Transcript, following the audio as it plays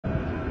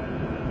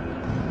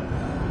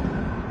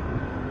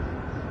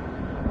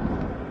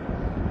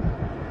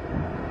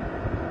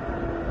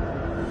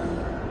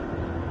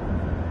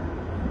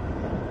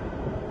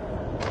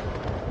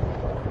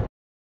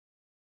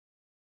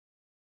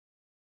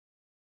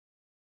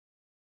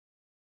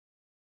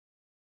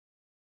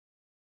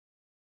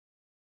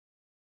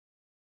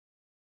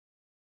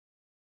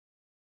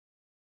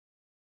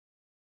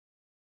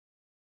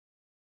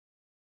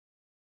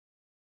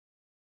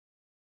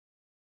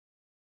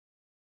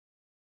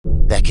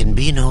There can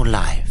be no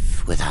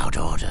life without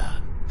order.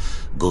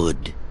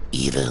 Good,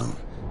 evil,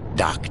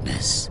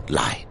 darkness,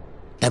 light.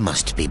 There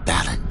must be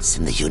balance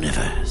in the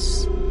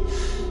universe.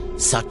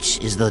 Such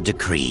is the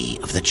decree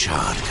of the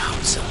Charred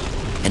Council,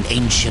 an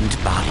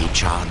ancient body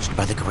charged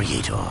by the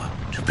Creator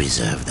to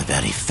preserve the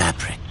very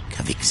fabric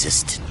of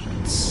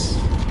existence.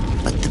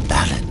 But the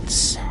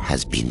balance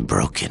has been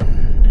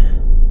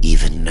broken.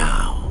 Even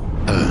now,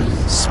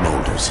 Earth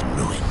smolders in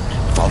ruin,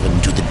 fallen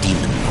to the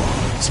demon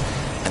lords,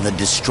 and the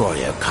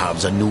Destroyer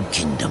carves a new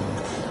kingdom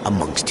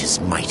amongst his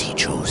mighty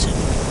chosen.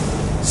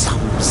 Some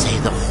say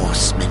the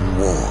Horsemen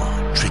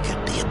War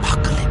triggered the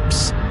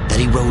apocalypse, that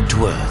he rode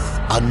to Earth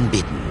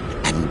unbidden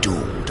and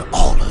doomed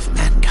all of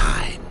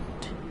mankind.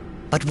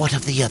 But what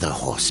of the other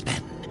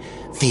Horsemen,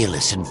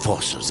 fearless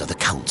enforcers of the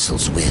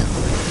Council's will?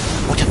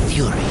 What of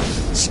fury,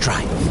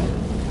 strife,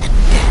 and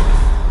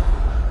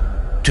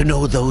death? To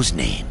know those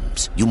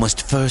names, you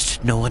must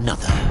first know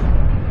another.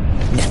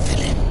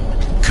 Nephilim,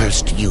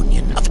 cursed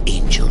union of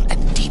angel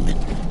and demon.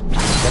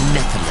 The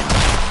Nephilim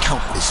took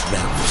countless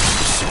realms of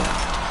the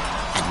sword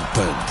and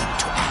burned them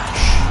to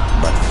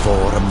ash. But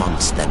 4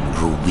 amongst them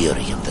grew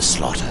weary of the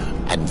slaughter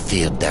and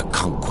feared their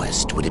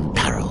conquest would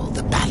imperil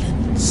the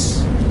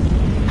balance.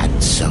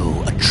 And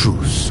so a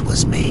truce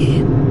was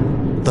made.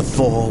 The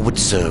 4 would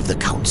serve the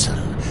Council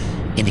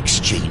in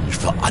exchange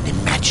for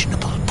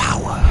unimaginable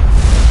power.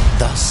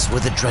 Thus were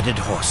the dreaded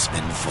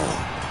Horsemen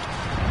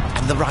formed,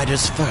 and the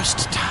Riders'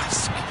 first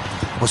task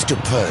was to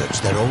purge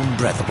their own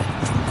brethren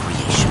from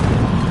creation,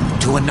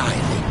 to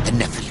annihilate the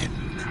Nephilim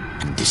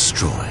and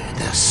destroy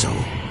their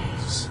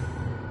souls.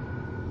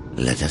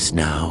 Let us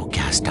now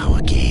cast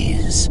our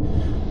gaze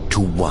to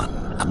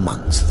one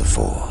amongst the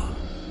 4,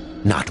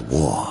 not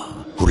War,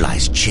 who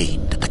lies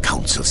chained at the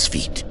Council's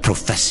feet,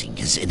 professing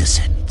his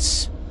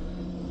innocence,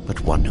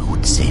 but one who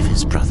would save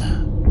his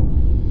brother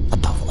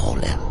above all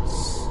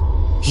else.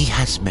 He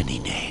has many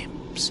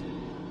names: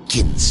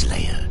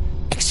 Kinslayer,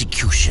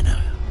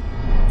 Executioner,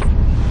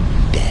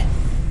 Death.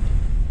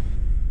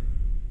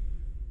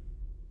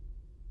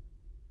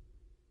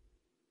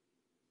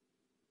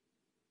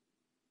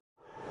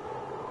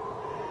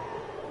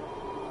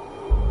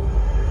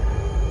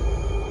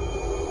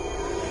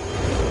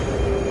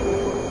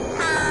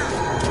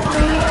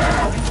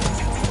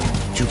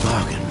 To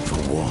bargain for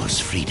war's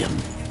freedom,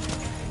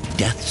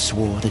 Death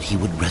swore that he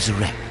would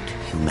resurrect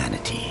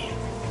humanity.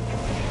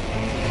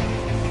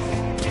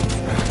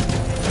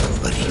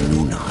 But he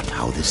knew not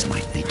how this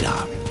might be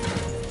done.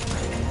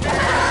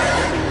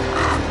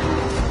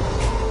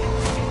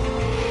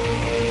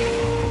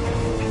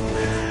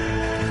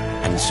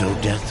 And so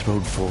Death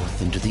rode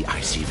forth into the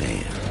icy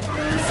veil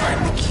to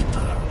find the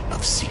Keeper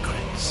of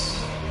Secrets.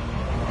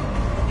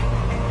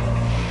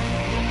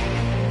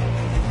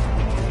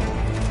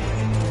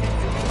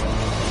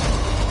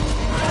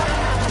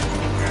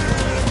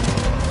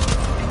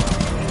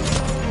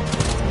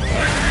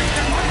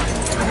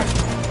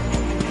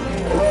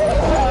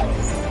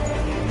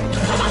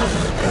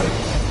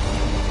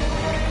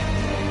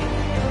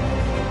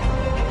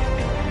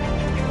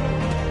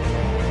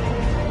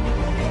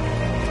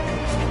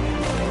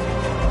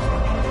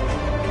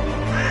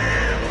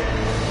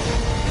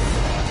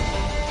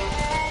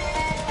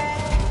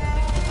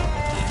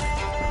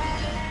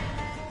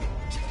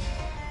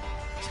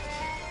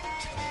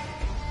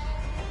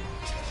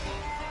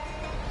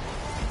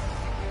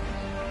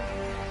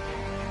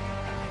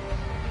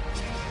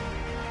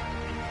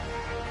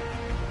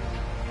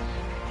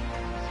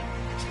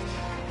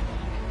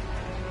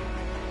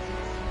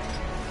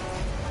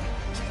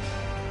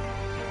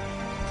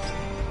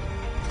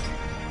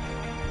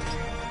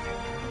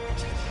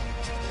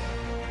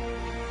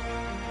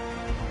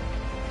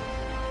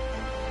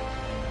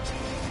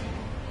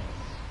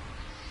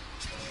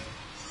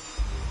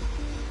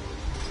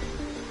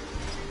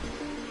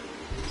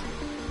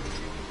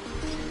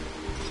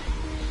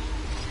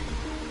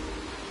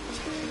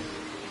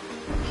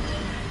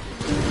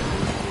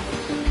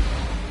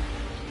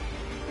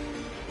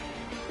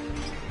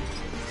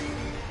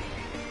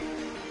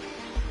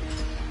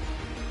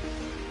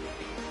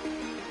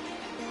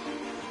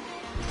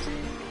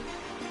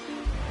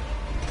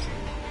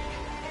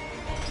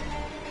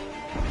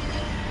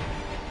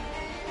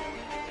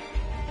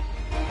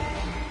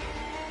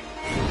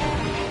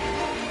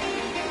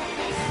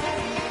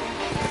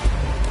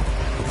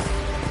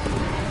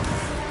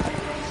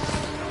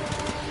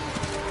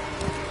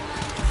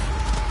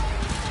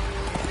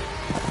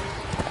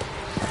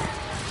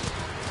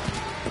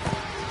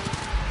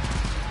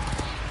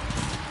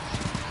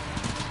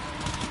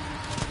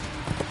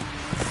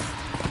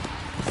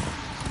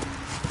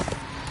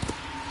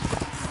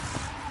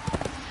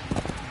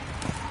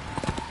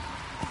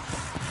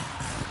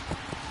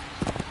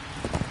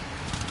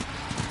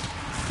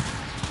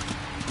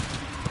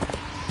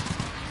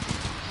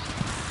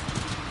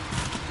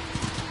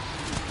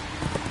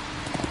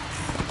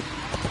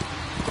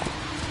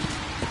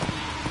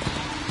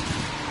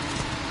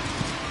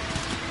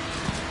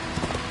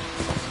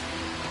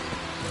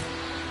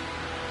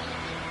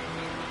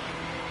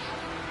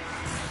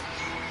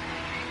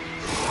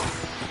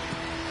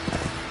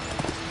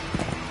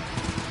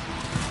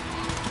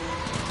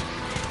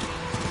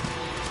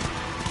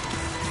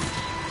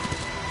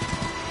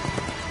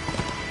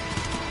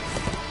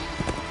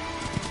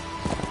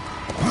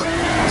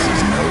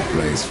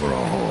 price for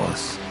a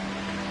horse.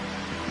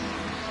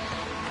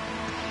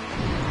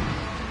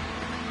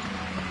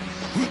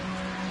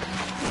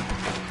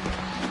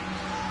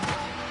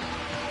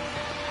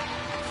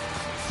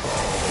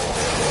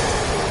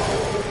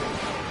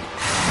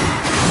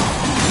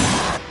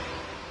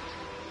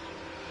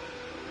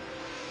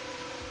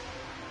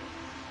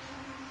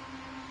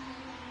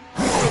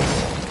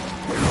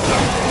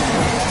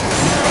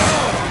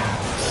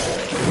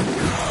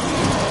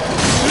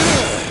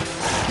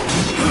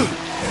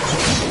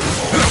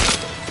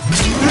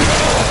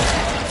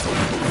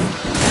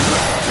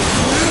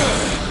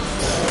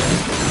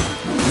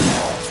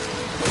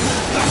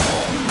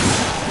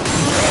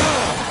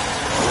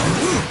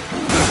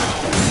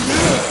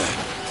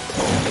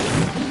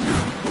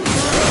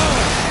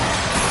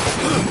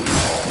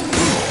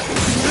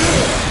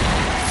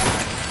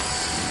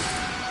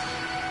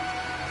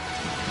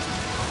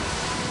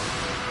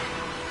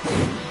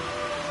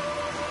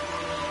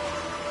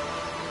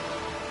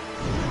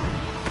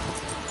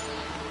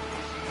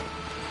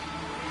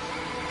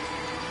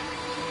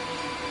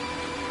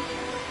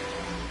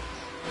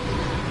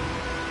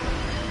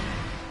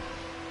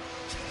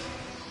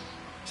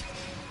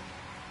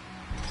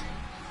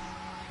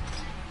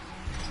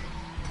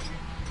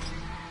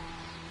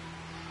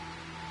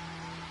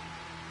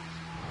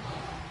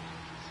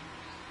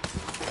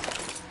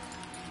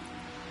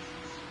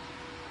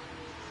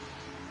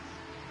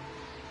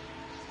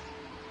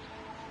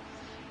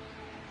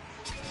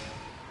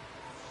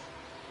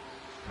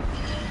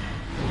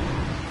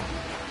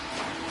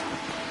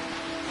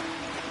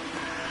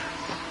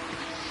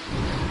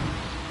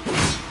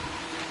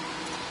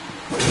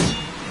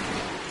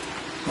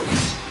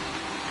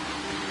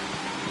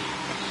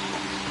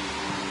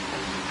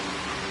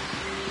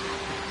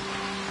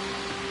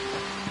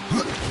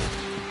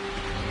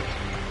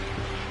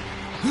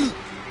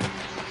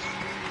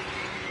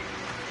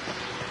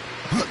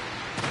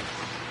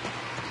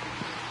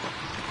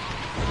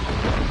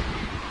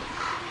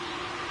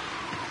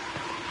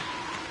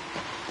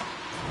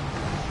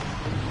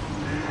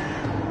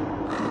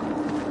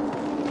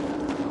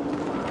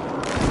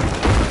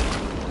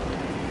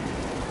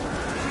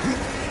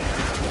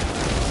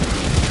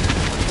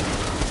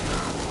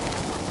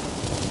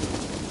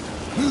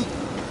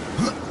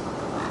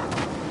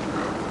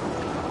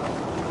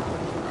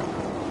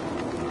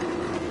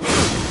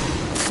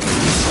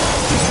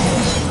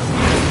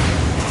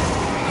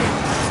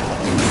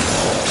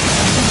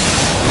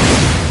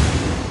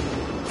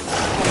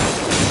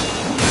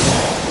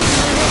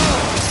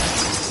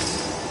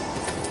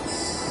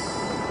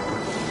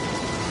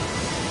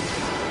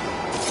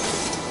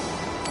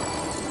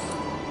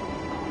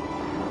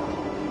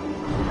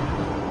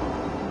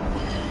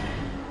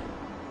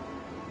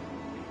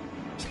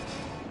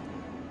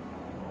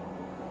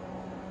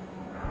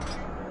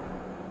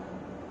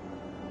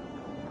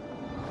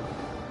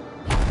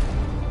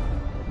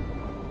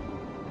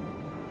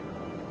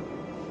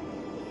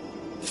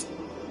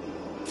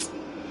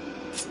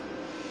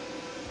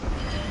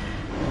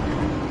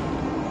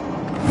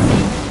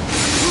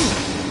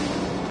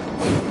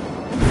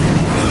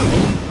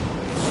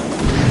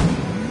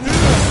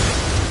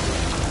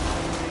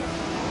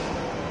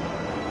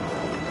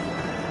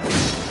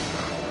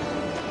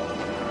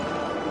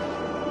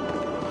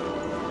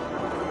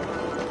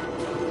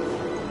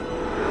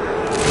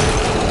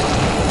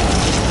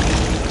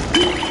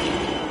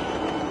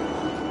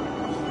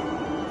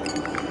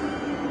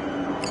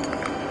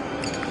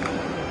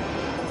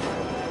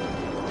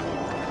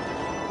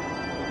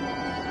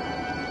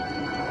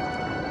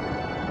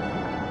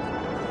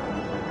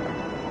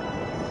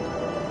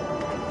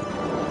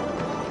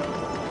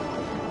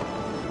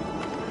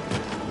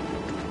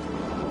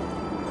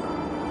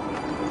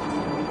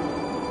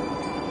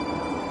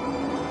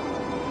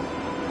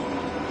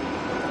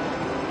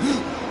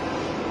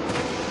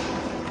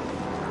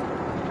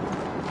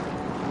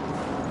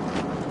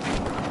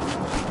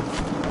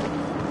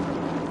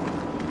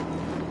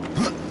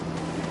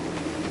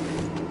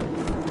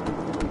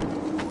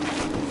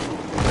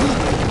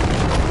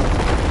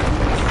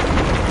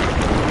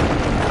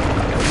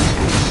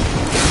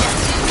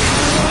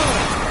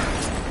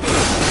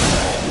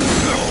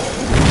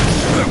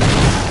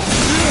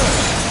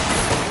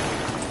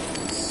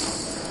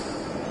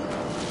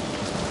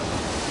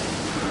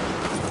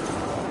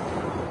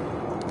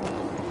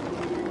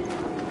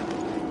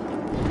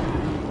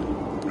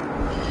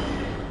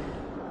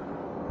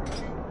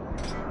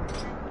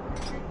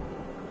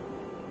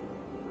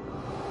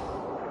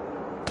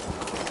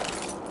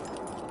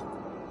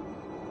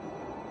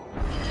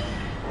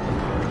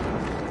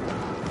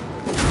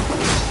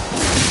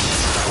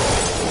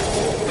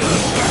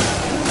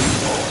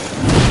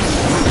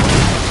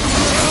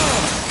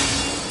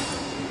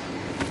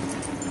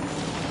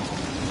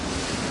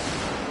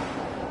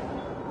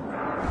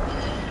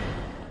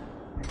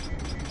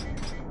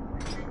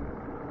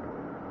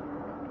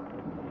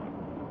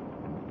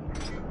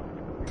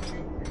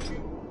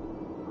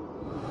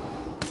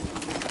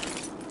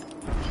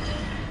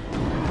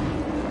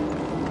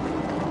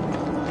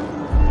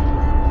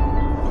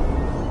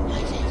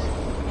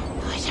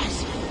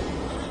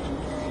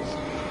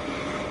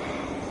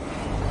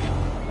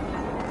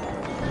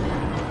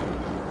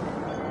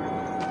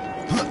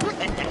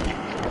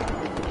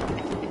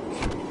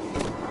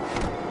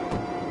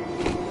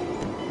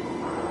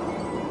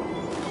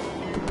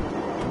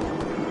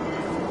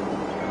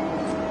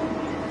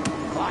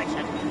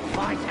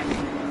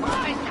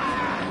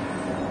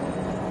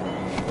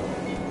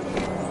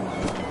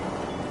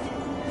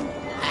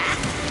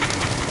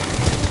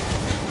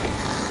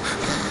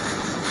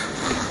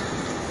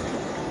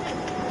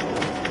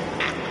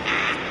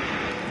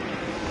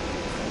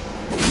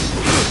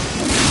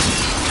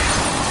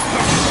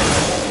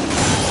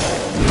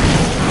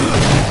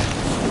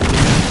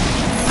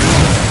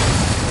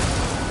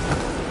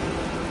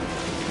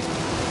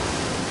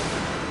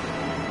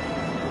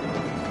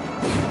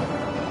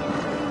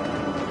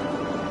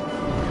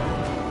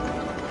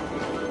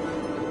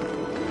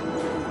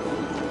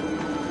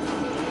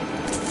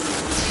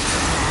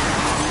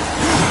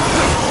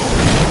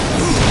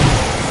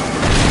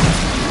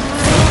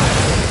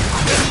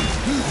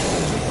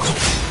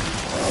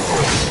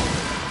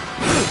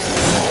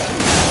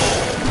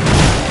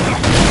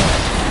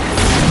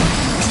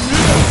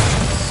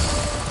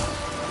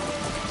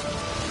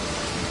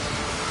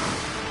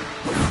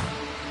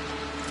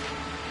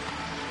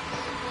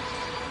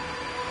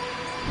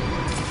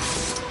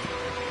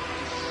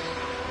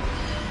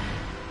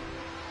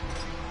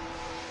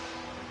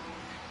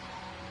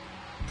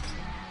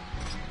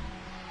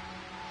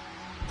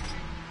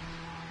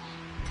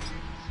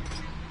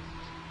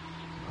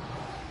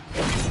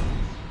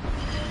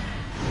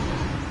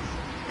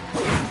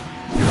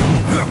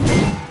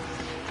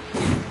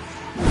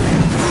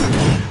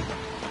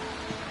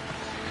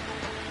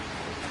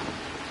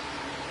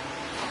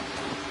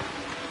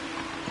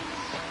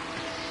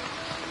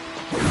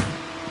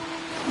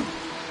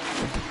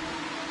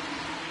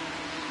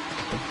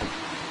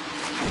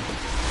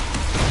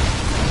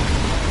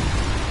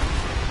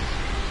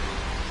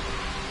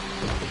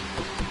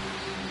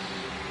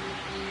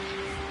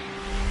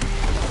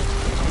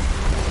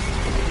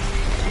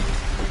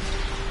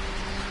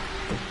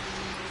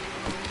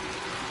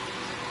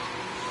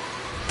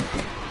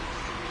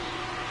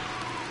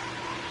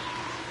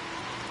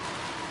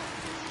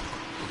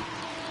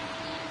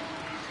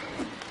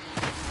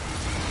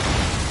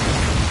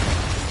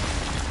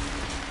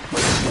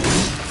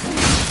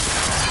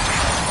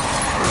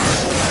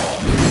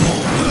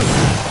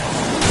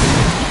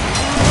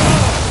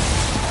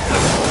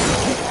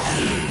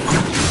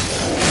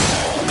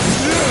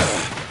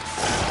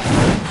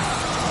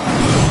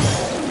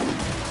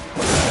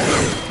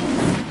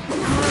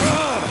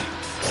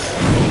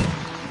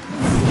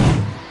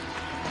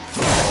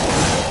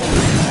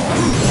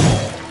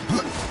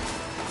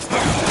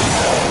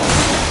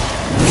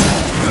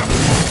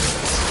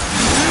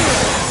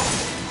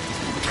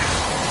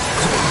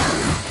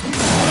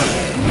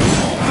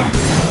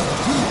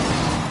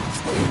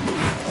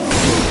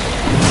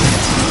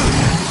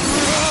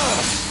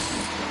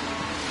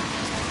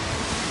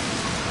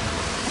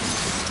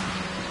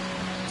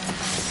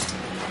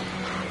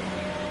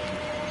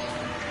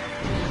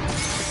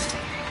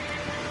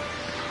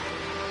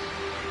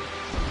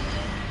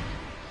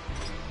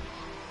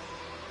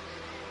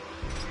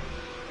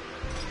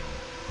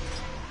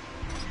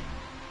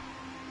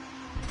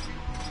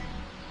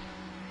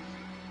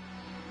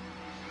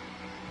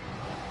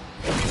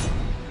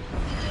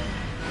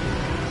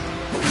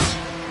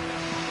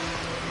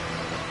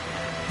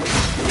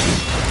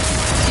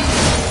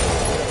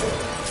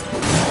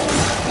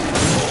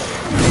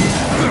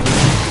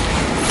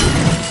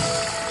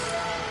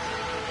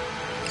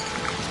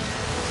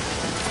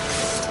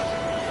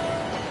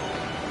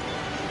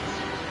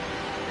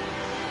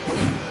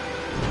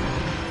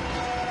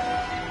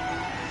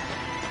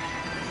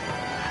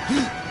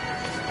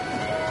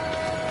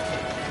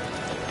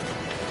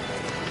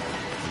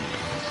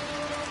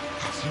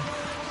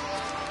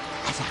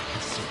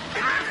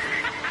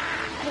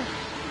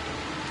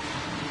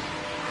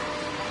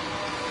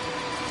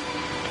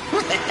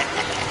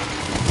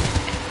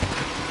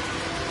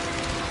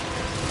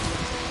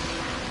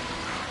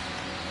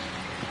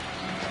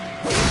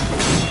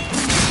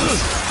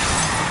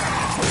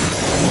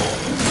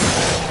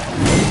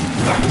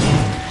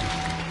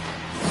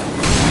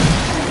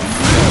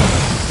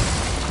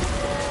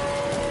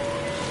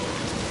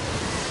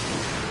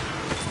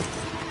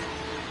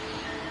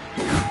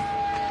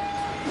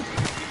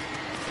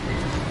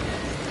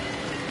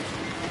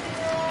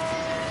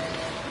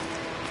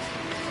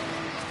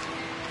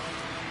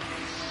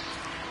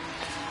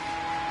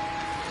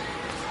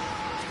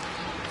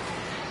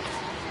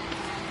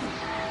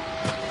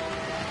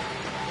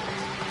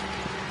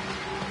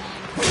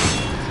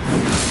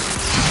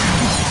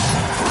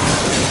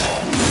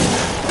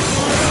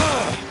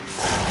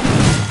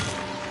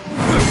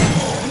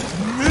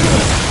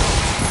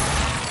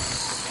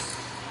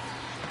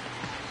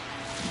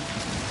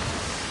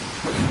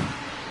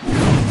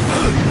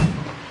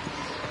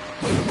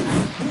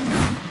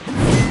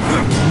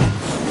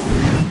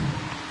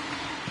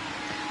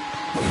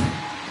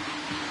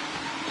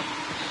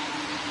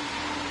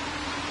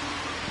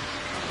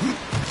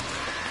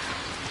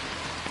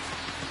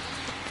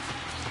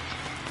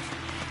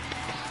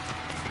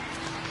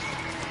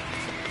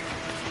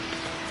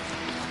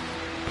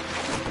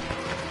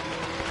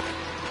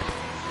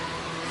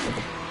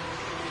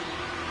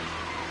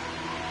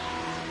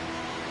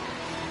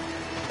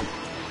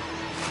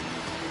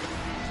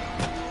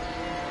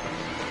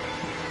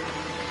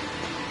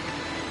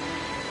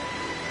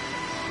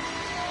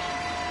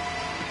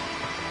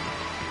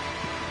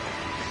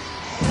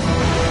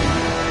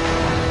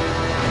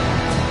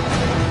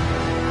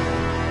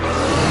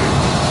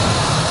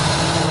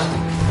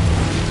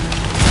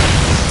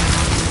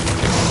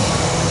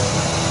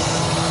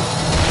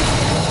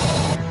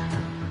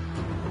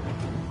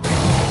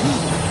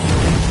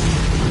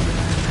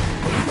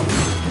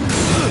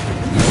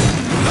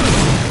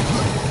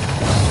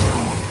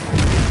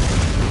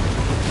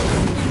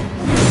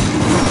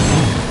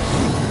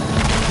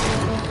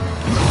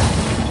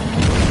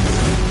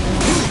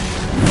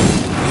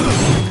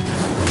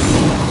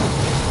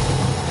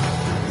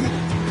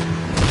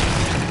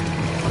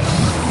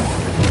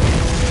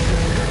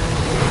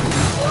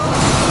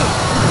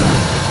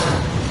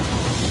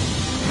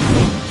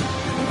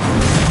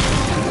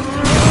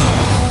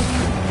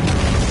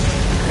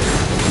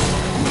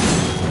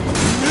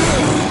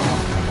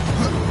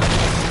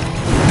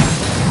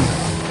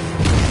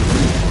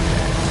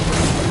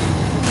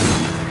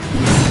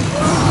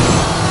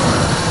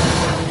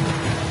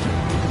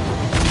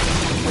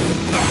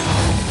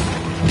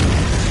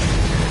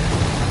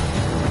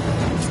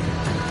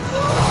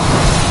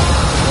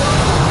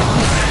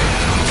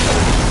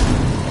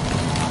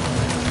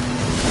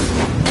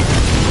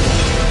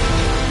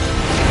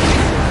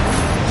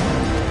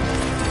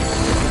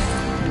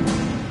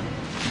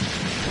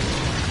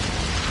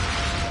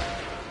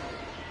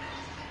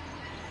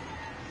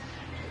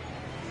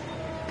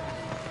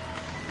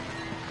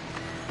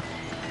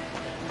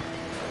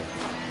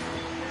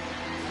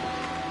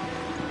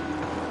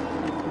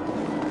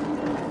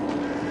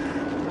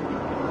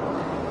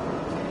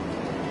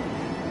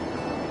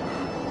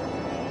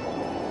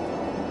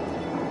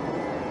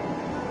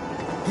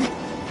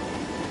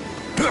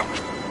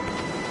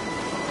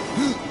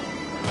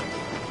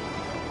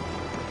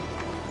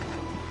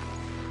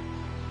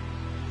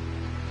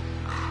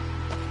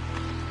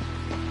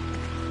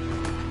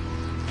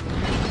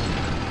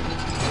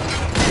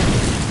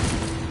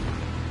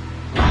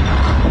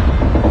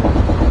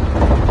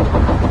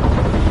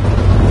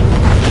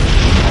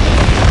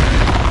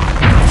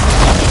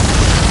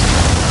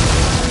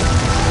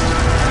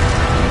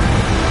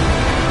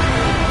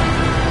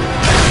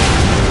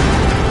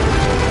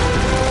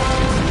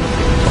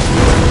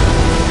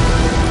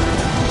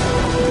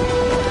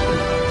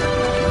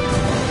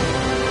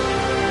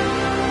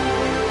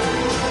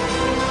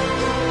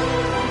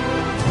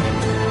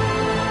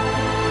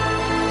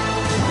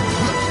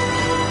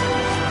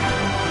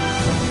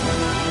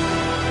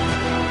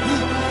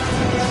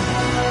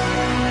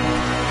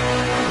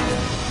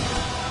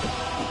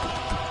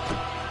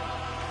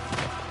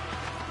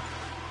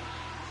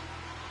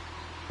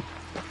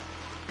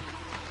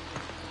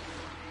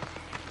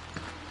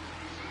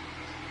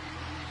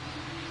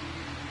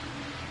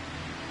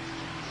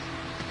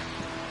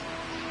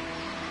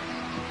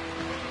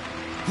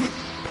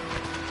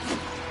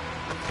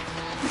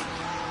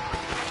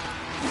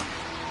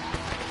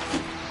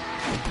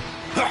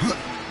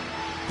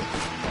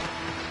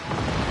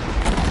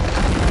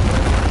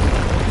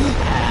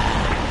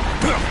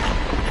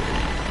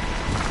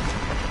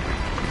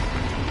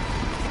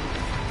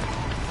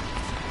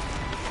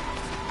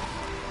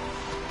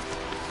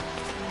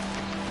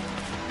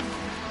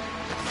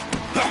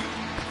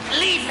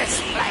 Leave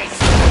this place!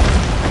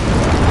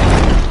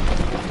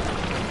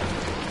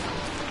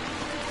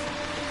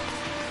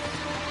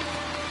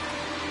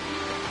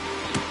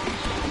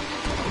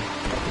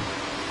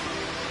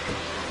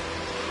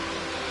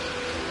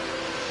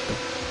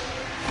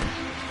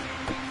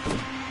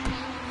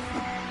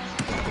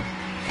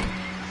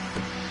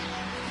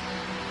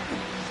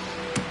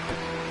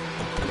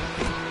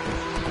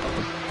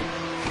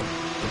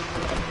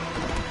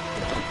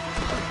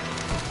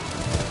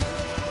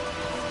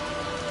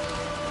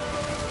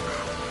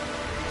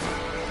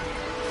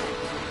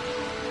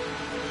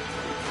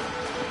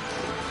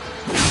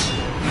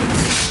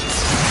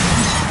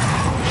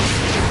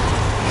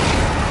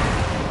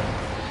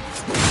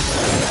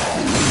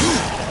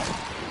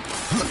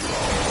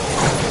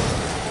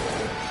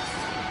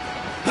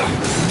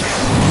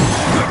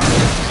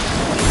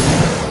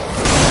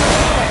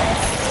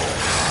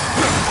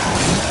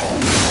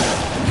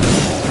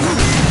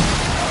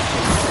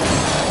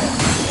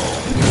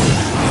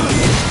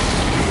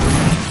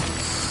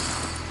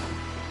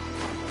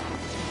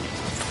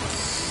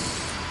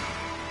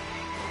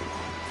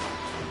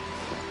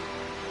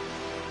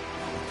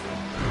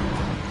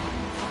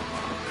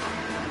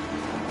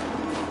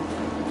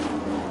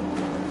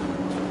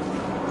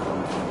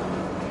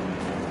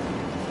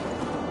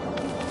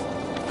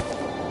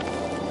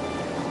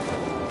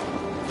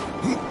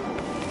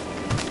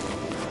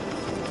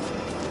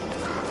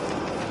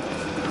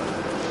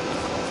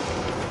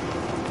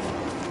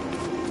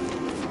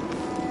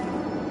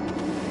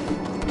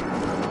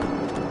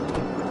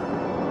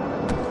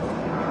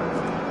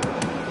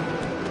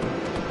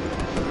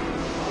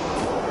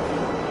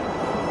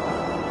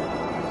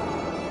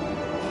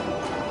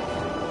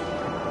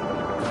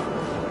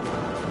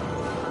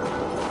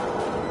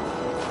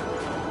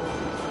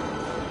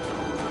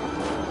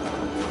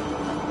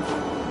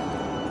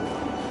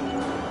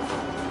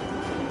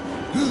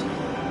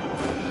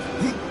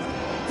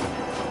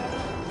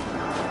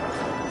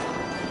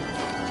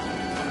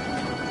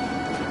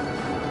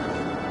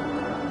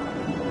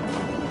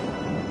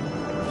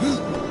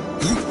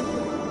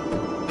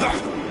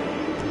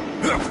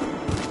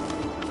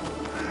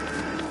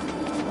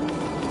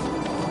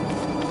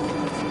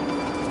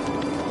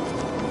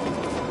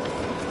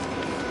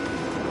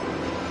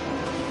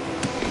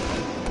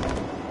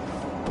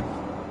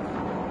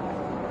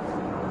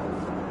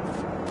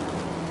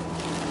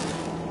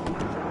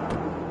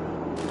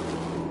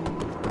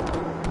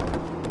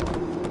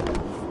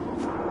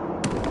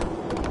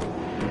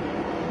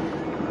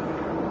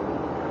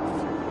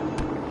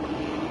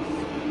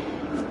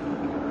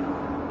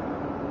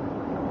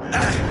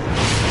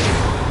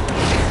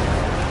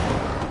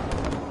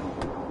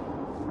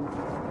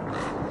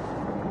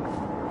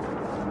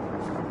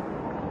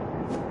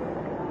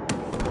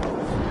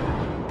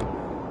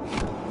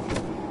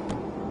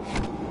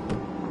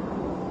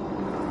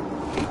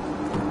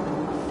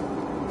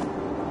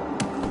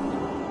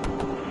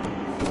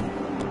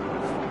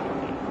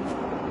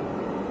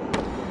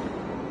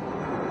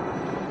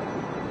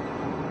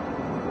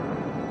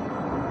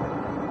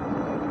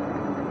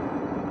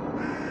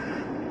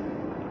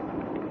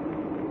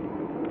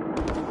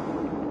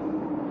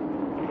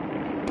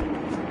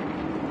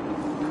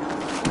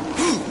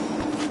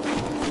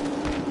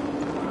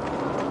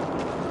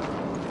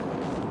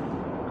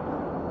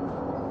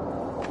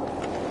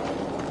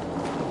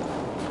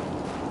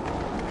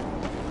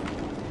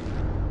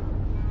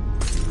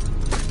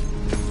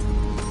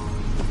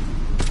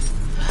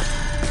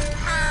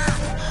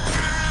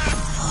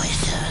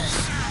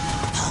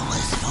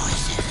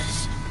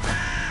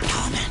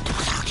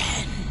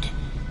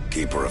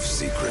 Keeper of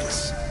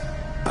secrets,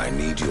 I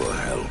need your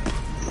help.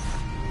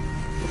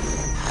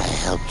 I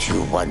helped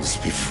you once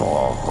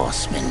before,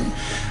 Horseman.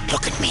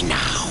 Look at me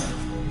now.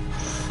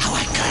 How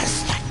I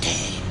cursed that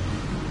day.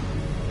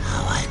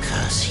 How I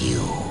curse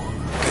you.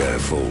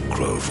 Careful,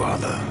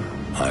 Crowfather.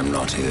 I'm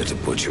not here to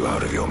put you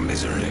out of your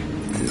misery.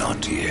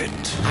 Not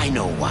yet. I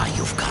know why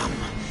you've come.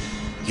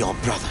 Your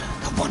brother,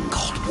 the one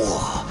called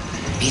War.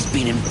 He's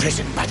been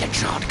imprisoned by the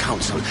Charred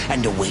Council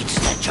and awaits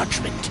their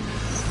judgment.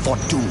 For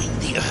dooming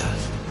the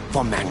Earth.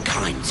 For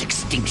mankind's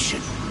extinction.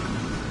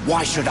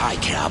 Why should I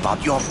care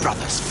about your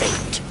brother's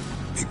fate?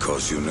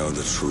 Because you know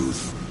the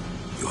truth.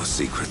 Your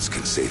secrets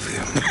can save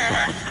him.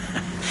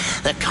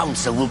 The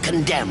Council will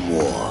condemn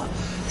War.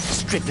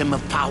 Strip him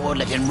of power,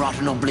 let him rot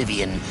in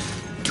oblivion.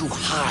 To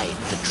hide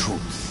the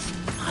truth.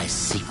 My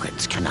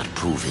secrets cannot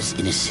prove his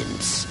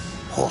innocence,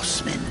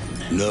 Horseman.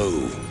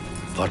 No,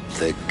 but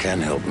they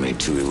can help me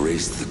to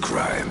erase the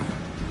crime.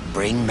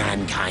 Bring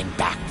mankind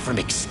back from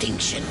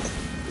extinction.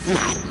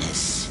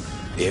 Madness.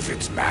 If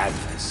it's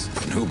madness,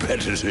 then who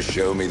better to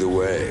show me the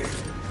way?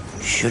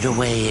 Should a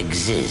way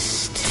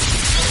exist,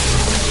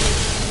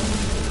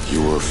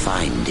 you will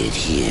find it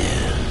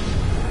here.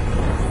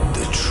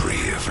 The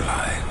Tree of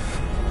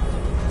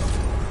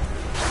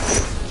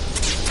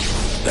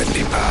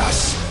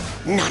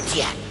Not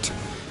yet.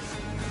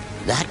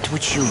 That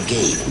which you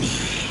gave me,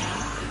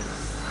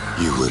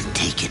 you will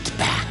take it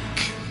back.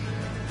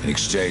 In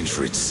exchange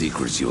for its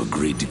secrets, you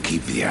agreed to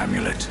keep the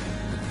amulet.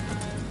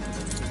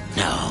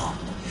 No.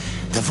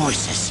 The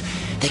voices,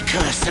 they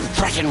curse and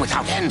threaten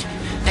without end.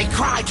 They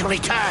cry to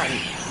return.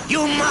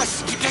 You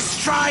must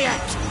destroy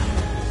it!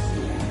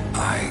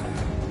 I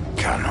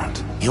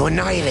cannot. You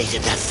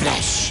annihilated their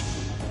flesh.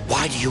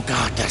 Why do you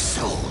guard their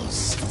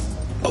souls?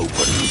 Open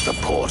the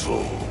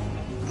portal.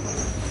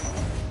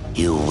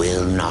 You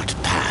will not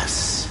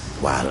pass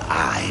while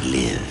I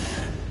live.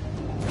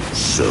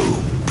 So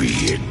be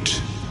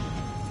it.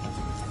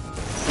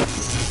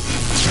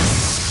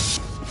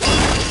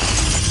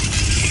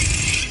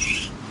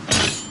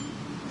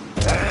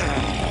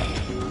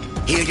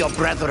 Here your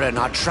brethren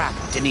are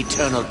trapped in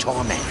eternal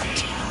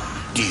torment.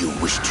 Do you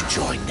wish to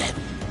join them?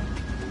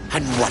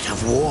 And what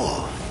of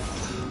war?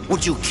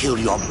 Would you kill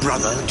your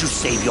brother to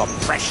save your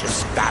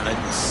precious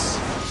balance?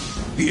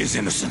 He is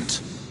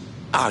innocent.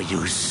 Are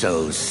you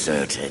so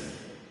certain?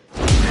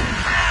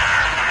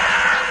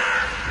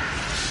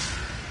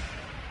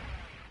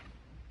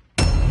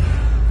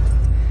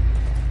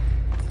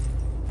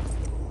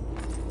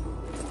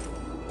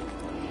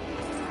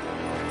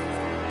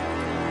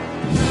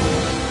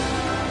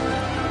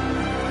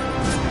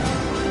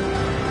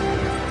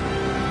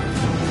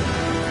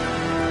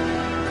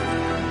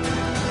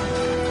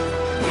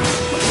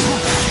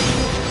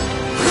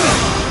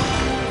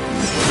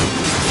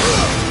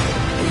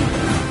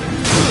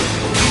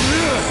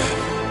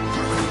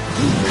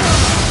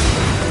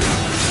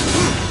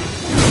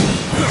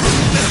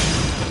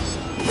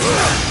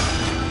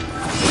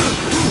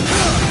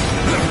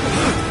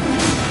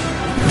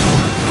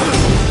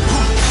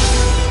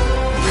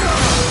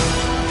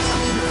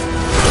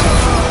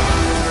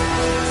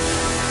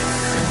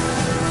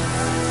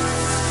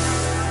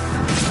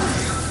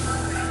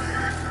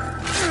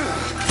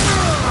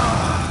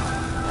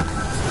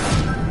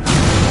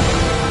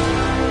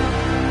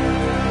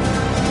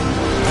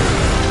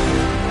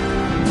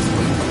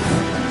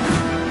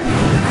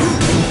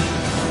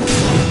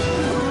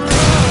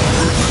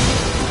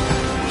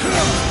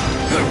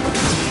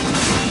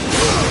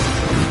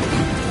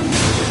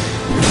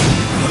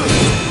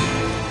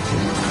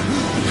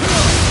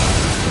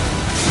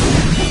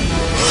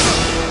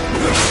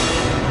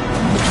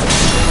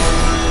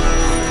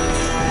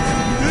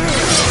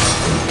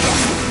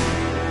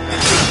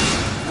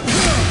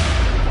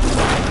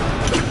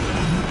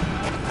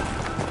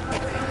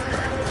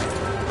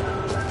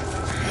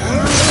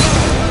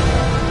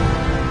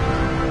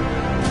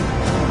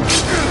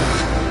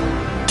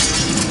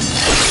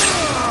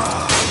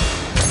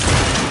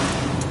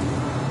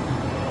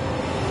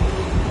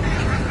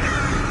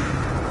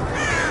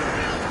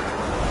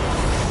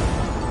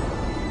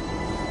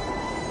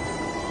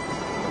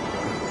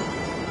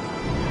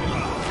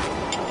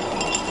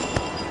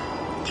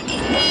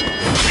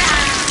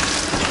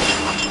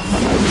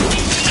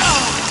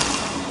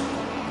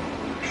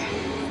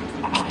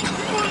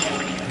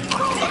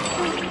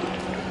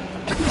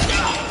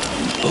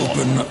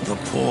 Open the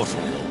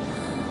portal.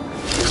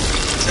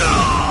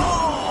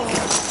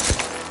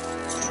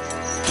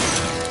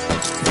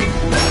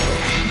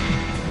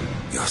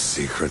 Your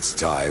secrets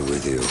die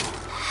with you,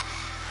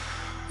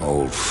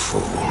 old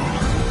fool.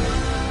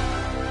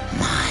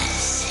 My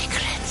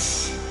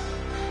secrets,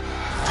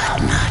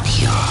 but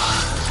not yours.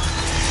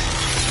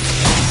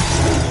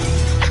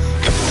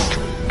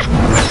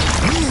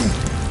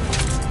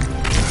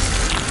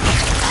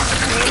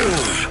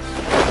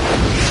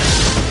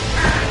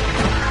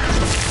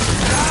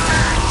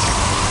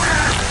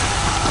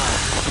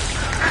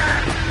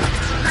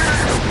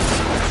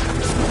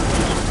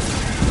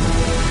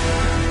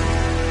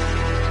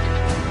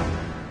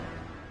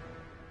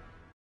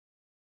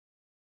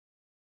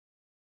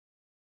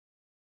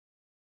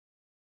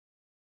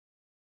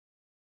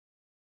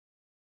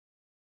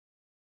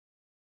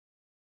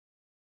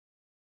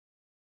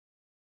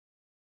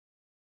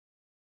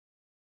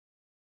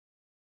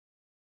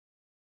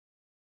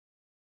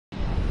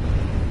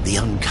 The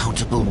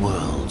uncountable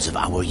worlds of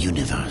our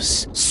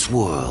universe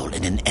swirl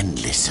in an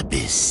endless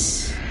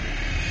abyss.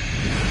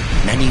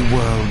 Many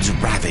worlds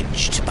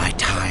ravaged by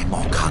time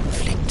or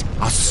conflict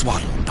are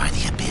swallowed by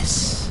the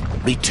abyss,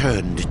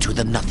 returned to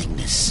the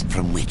nothingness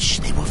from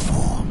which they were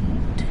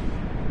formed.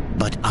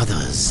 But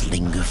others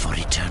linger for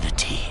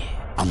eternity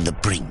on the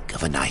brink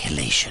of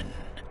annihilation,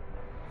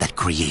 that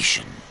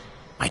creation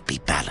might be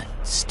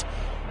balanced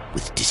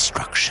with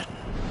destruction.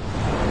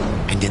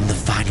 And in the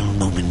final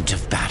moment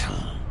of battle,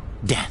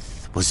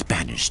 death was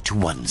banished to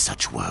one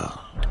such world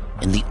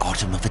in the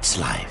autumn of its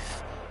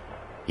life,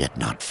 yet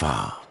not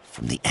far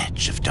from the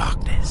edge of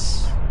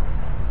darkness.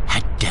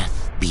 Had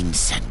death been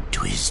sent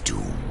to his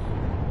doom,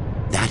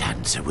 that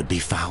answer would be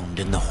found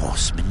in the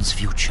horseman's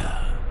future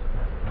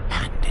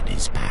and in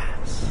his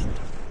past.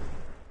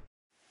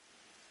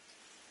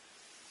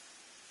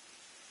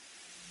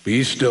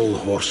 Be still,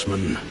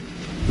 horseman.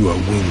 You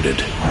are wounded.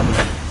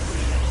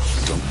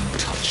 Don't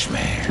touch me.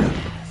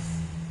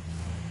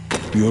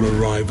 Your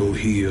arrival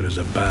here is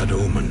a bad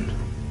omen.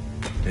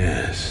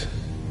 Yes.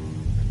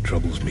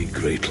 Troubles me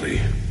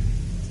greatly.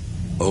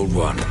 Old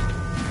one,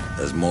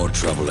 there's more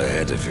trouble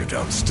ahead if you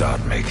don't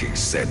start making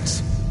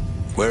sense.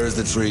 Where is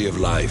the Tree of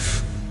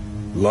Life?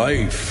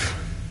 Life?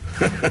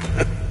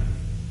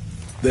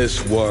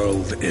 This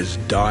world is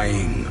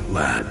dying,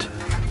 lad.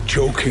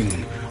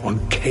 Choking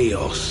on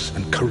chaos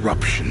and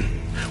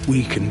corruption.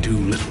 We can do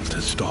little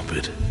to stop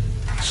it.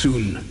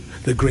 Soon,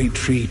 the great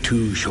tree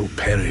too shall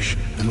perish,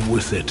 and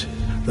with it,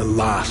 the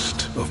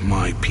last of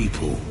my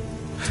people.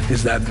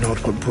 Is that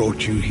not what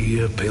brought you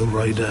here, Pale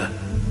Rider?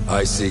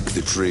 I seek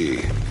the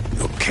tree.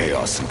 Your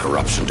chaos and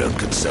corruption don't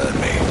concern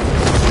me.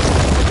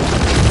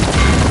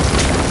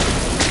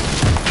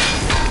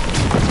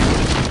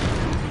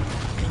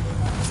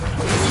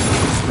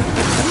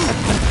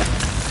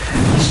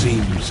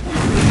 Seems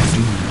they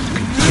do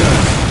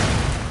concern.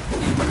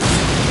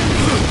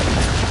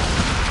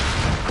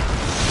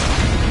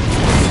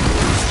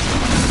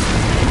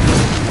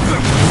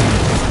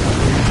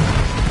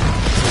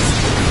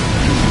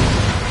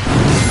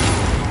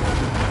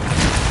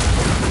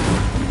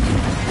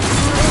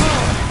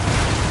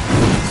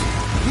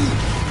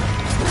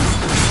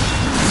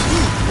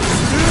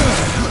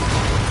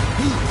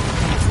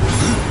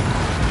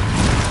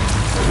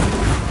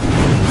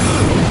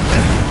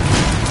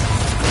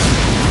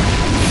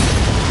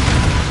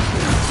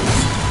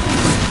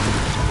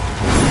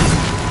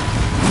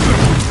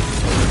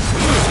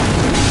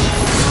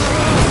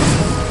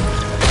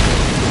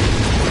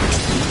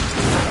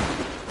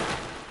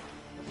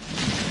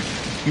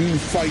 You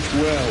fight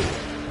well,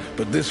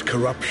 but this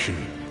corruption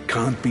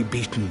can't be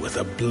beaten with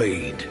a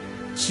blade.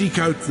 Seek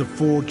out the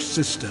Forged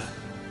Sister.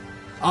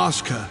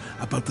 Ask her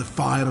about the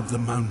fire of the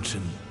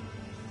mountain.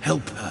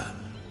 Help her,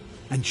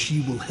 and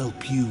she will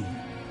help you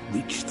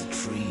reach the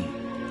tree.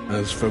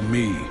 As for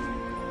me,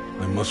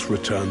 I must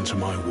return to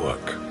my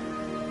work.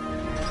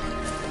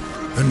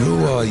 And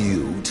who are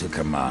you to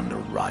command a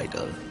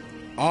rider?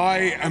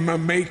 I am a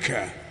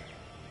maker,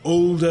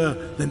 older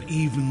than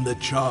even the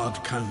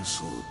Charred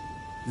Council.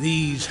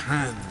 These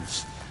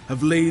hands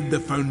have laid the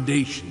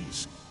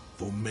foundations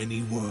for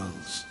many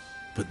worlds,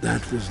 but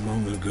that was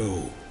long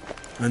ago.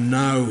 And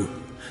now,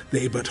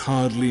 they but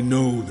hardly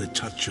know the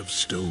touch of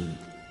stone.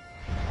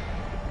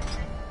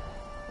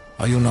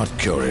 Are you not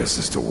curious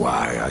as to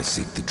why I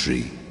seek the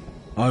tree?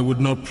 I would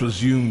not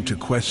presume to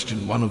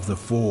question one of the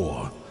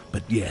four,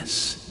 but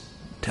yes,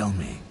 tell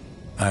me.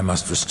 I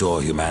must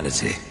restore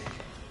humanity,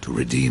 to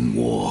redeem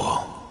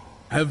war.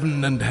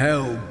 Heaven and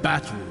hell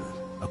battle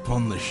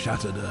upon the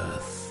shattered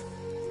earth.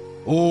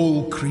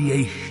 All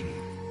creation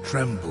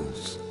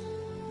trembles,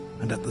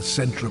 and at the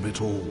center of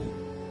it all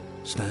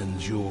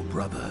stands your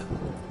brother.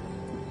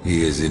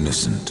 He is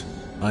innocent.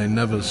 I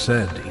never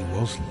said he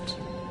wasn't.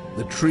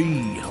 The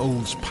tree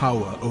holds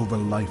power over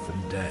life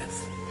and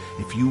death.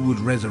 If you would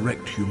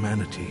resurrect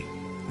humanity,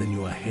 then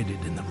you are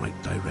headed in the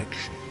right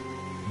direction.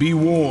 Be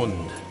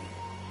warned.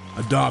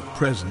 A dark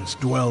presence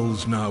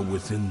dwells now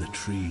within the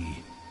tree,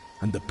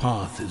 and the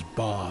path is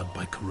barred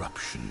by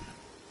corruption.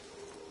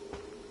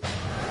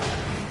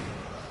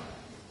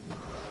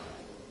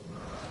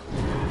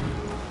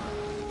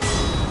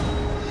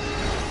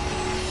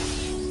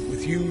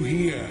 With you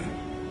here,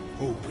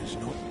 hope is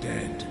not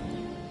dead.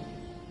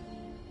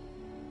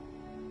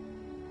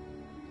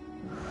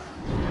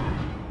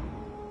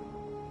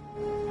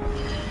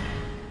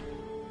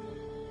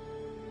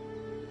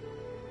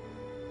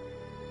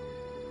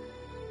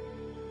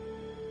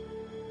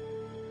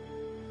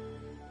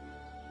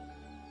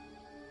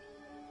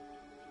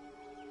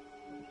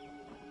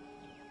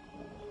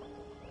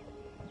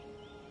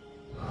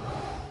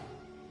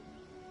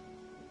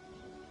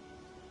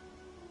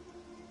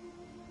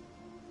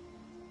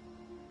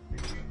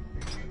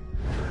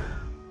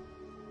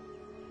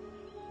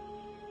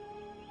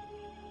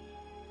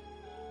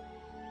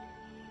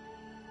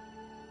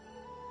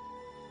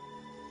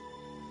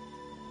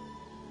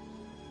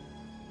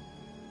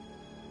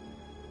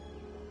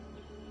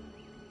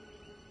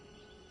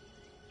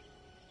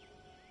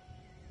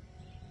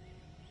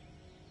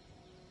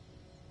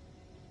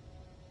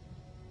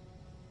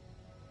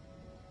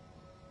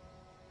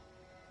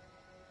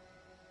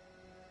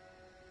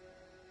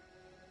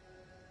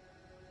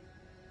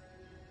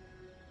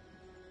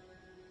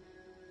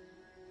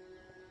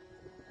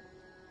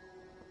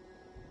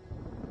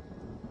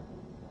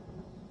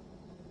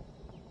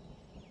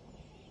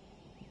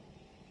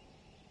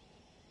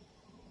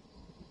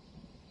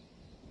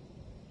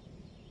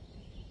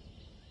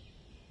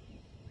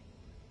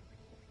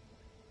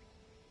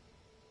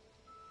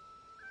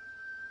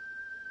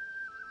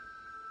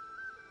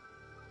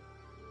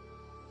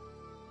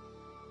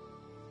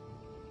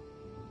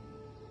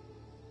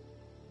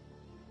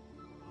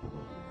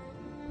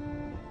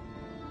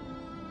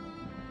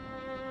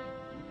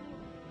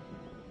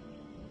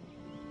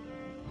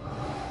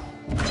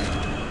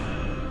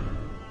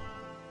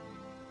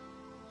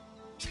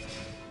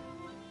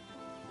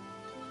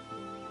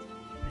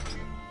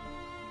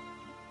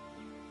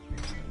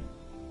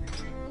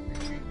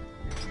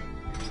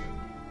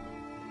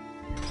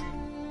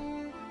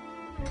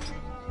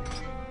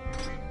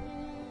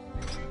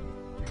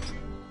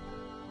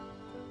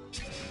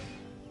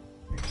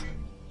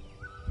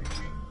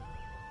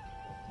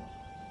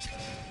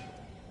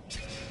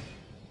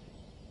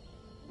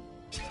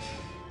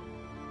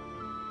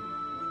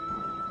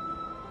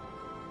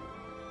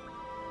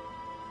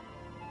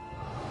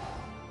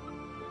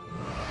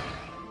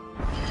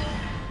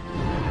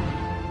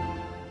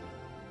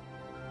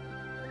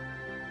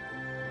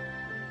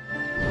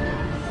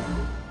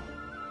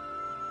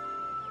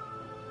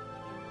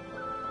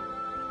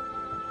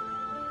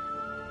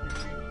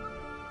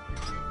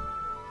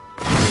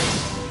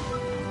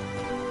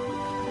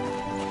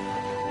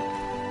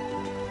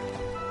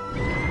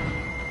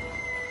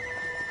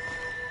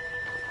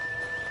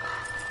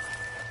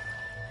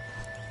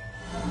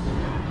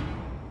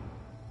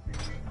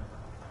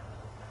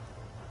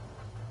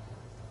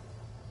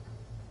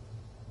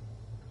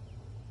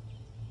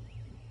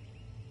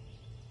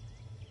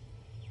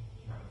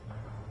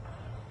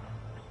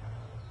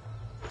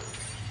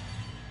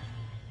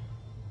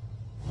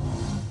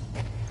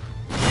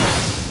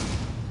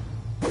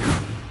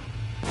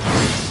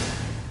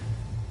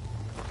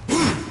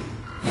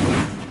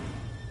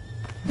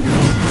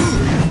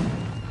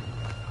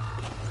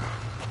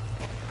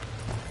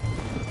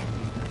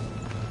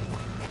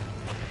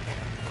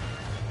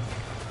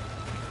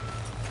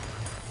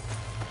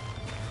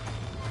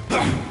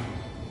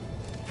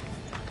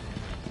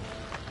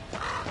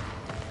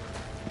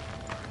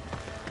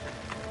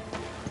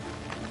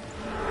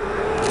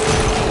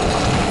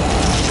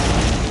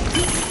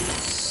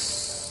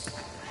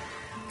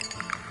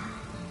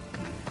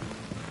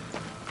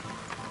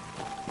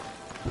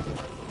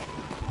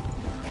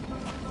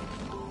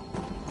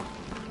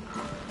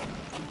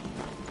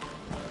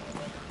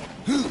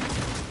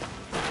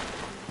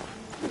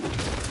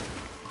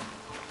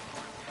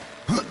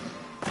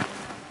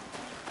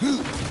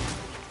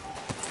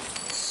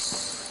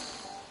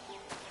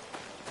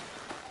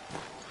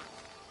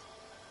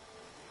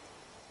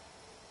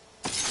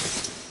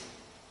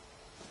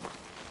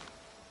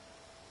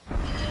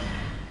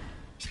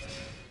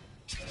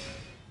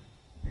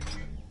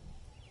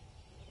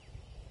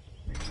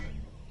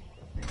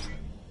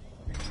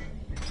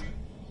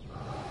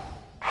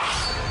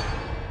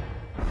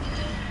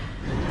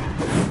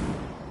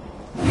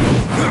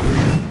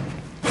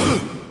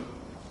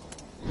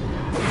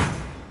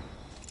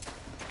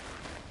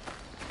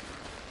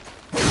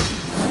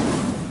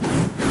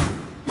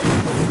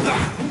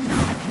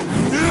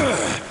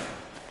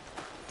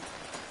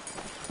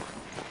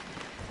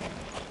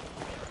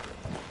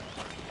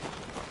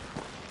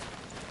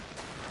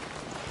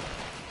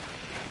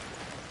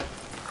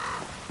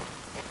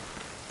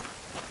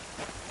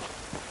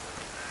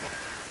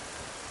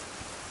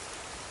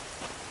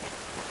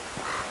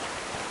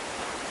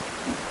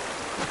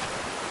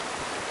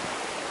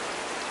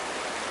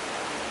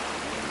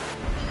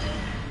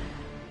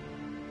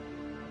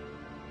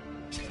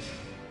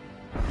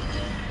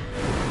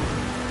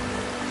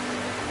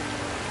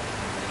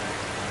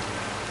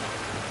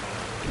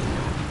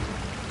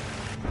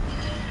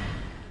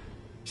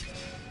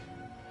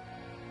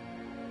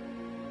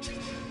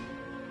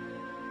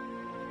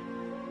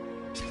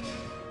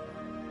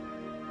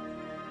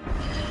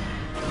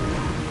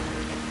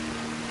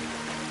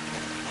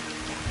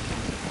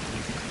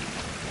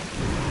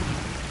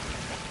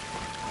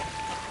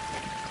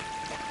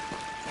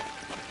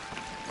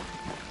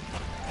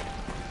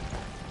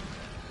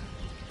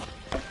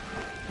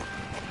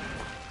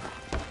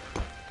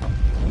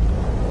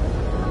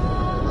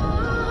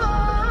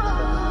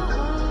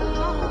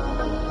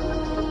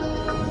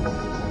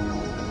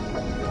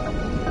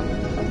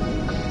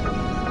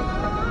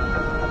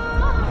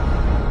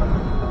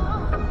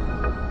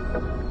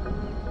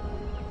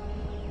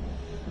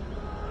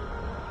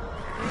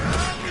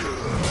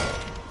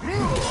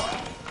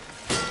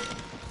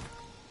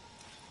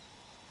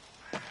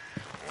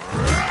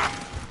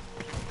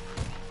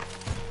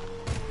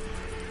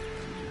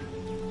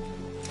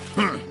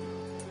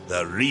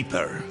 The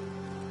Reaper.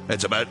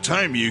 It's about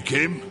time you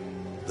came.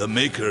 The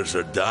Makers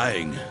are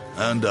dying,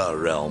 and our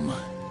realm.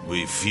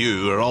 We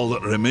few are all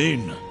that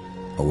remain.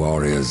 A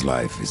warrior's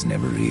life is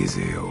never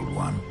easy, old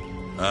one.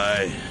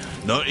 Aye,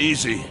 not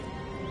easy,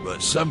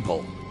 but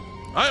simple.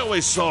 I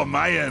always saw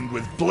my end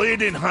with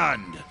blade in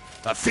hand,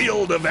 a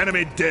field of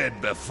enemy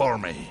dead before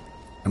me.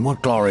 And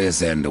what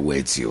glorious end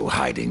awaits you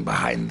hiding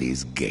behind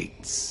these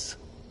gates?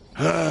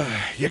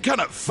 You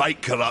cannot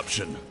fight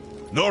corruption,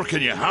 nor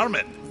can you harm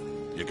it.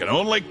 You can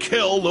only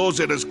kill those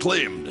it has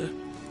claimed.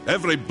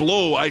 Every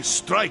blow I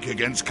strike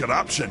against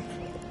corruption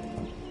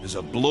is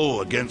a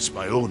blow against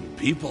my own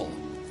people.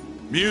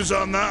 Muse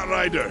on that,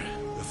 Rider,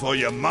 before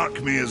you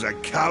mark me as a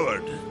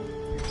coward.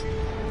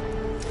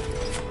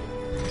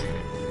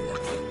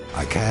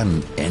 I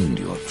can end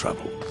your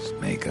troubles,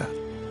 Maker.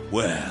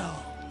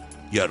 Well,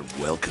 you're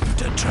welcome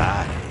to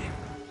try.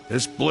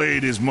 This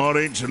blade is more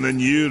ancient than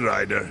you,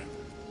 Rider,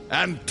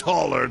 and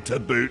taller to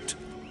boot.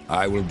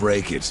 I will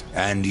break it,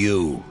 and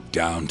you,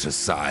 down to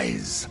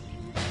size.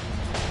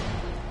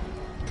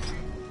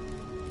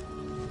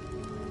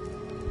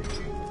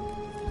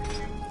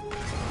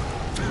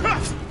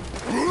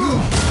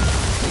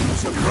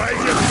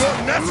 Surprised you've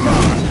gotten that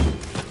far!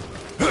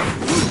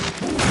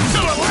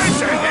 Still alive,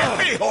 sir!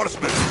 Hey,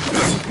 horseman!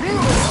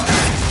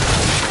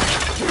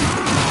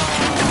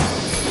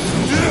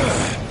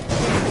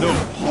 No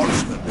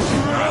horseman.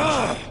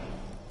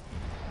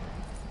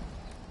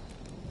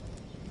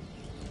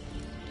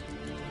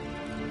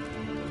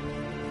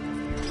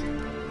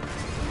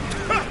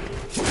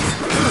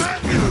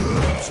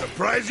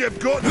 Surprised you've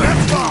gotten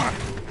that far!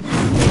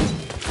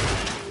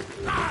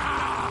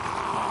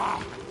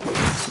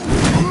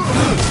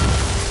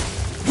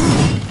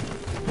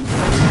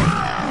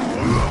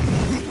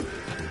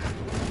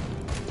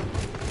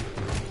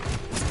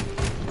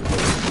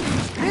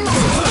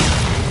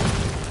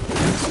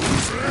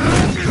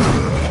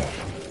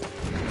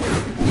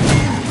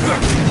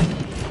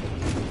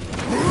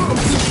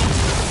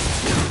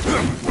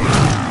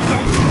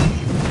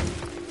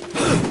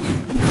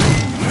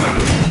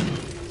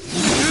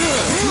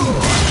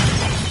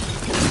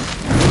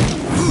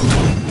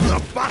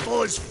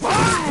 Is far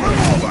from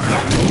over!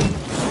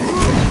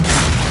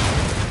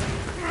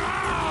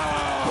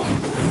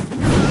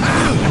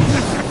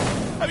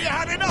 Have you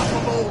had enough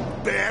of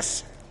old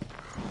Bess?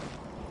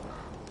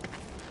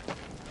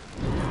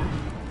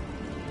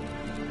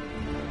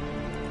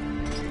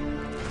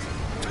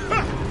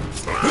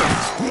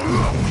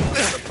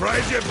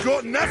 Surprised you've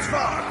gotten that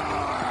far!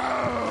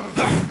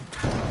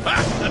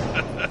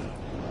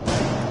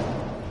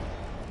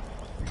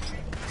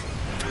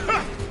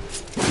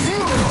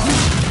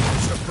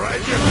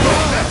 Surprised you've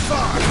gone that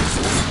far!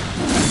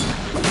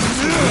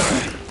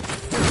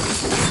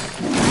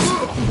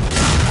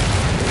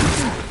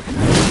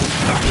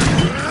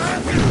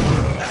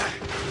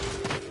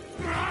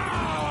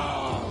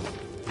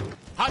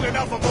 Had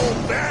enough of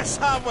old Bess,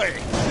 have we?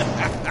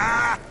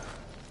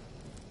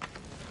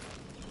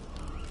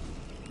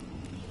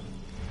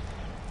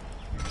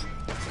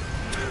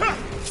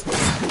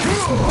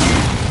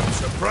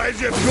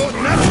 Surprised you've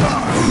gotten that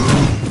far!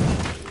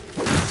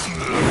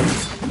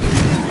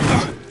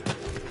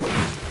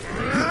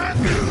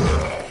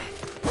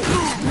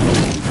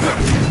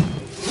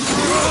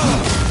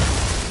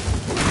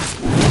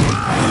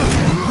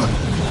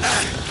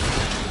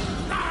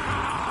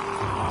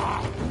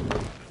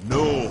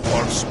 No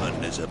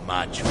horseman is a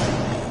match for me.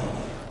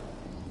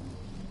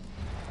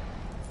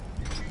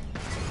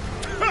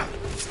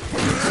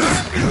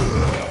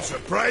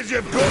 Surprised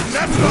you've gotten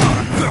that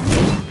far!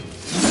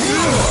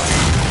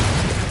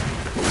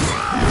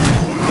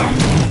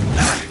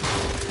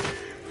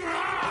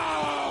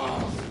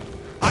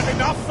 Had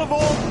enough of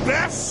old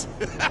Bess?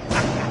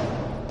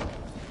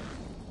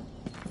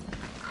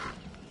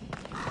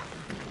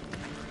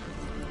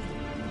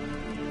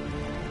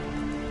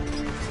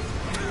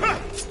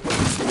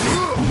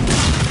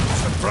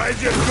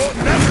 Surprised you've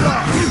gotten that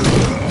far!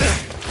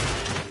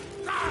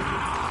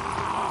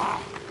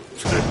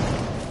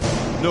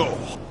 No.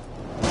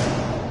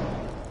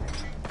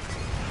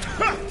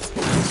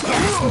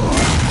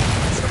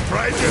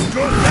 Surprised you've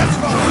gotten that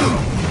far!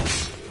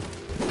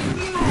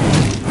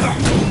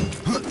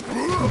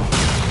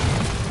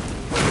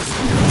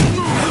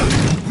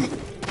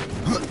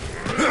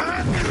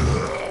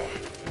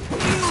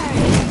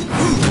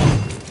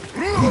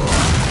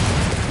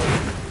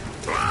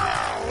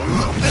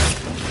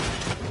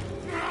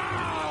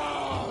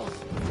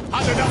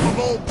 Had enough of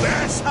old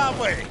Bess, have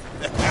we?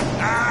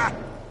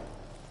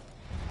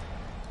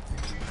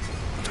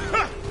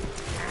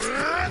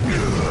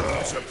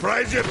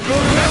 Surprised you've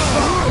gone that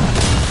far!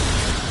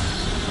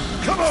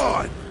 Come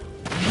on!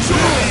 Show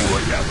me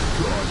what you've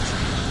got!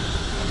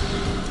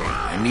 I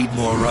need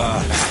more,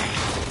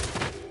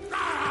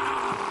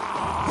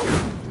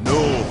 No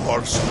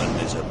horseman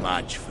is a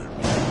match for me.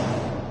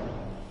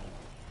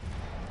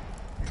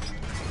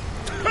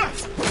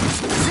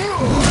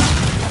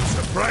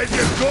 Surprised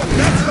you've gone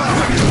that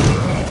far!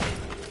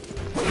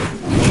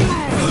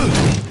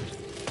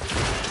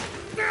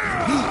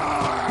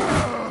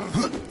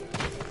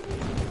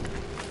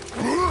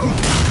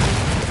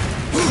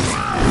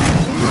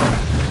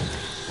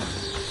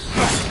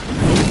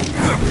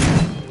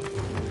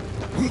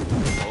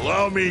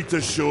 Allow me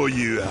to show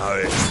you how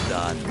it's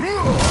done.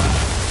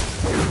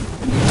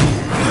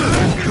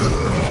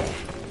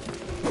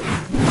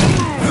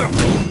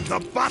 The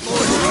battle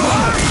is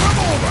far from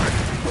over!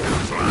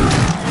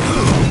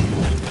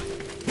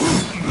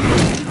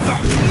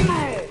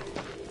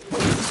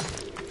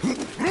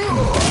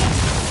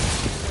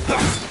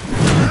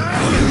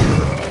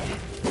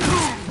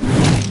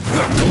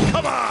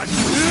 Come on!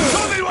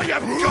 Show me what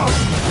you've got!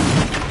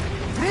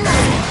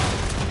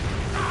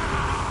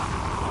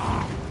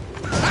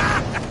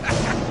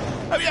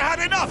 Have you had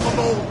enough of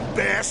old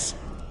Bess?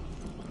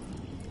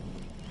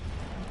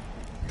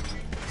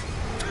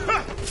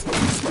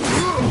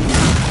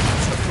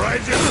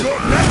 Surprised you've got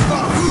that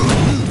far!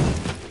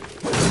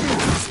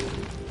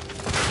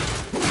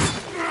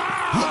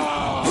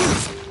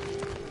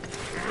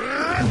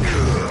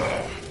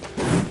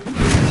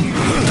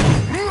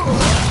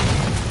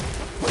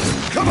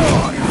 Come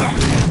on!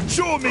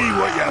 Show me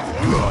what you've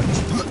got!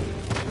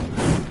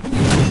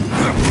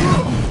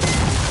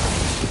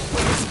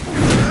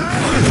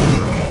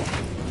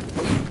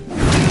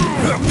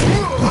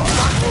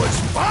 It's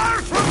far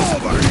from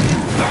over!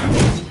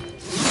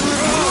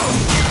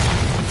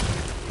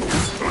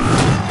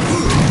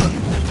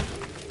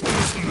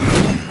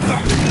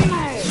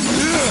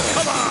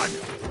 Come on!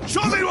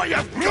 Show me what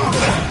you've got!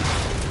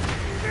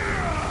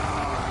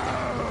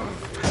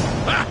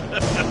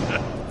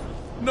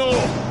 No!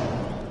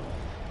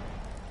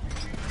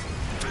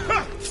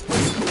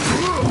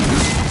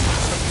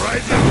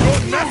 Surprised you've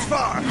gotten that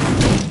far!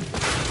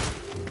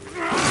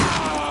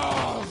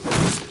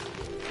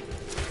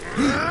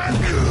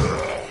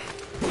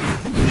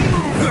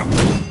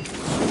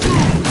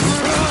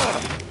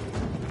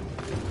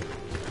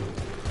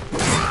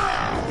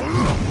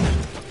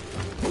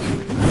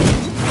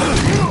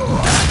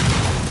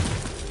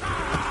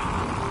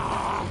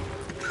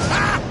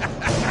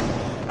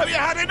 Have you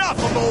had enough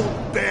of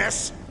old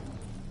Bess?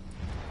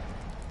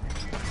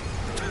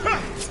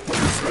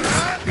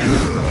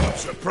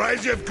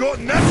 Surprised you've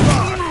gotten that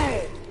far!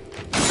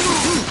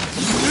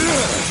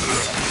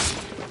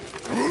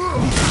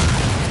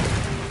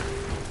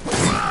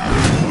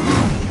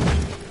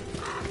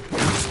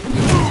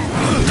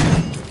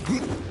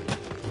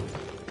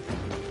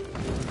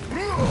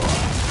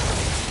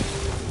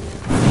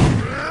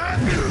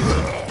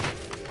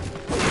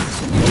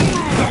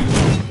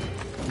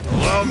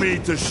 Allow me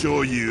to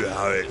show you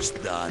how it's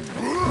done.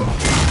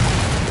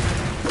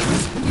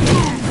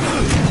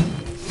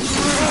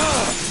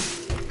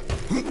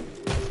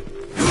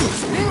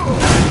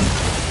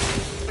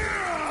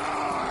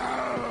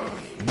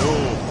 No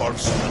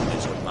horseman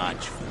is a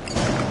match for me.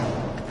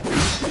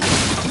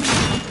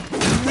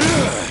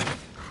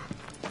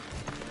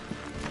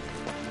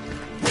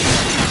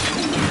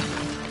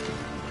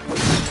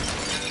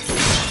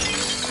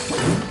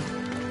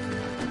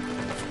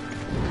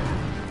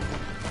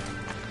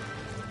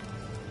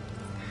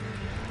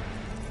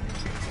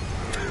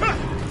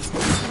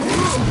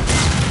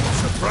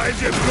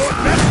 Surprised you've got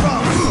this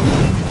far!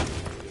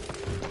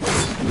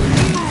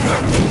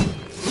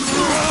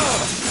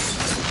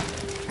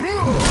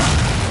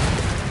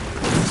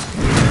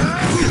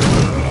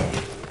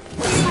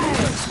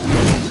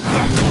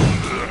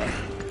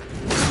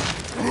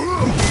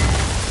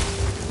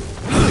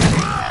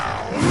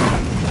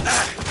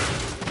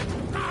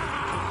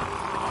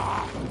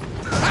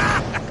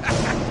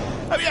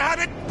 Have you had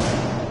it?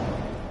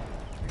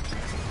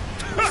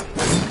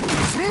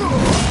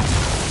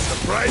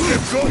 Surprised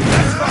you've got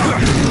this far!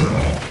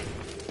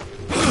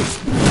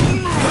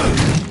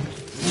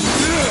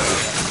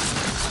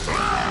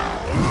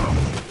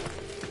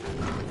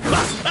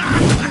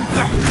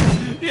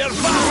 You're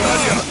fast on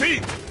your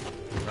feet!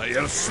 Now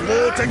you're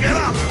slow to get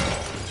up!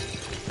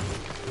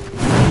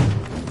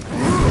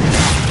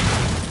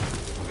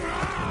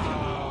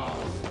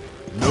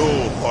 No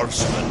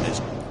horseman is...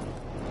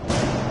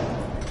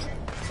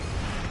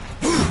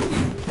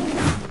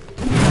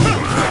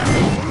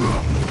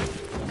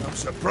 I'm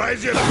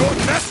surprised you've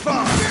gotten this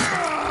far!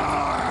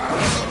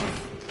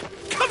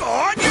 Come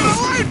on, you're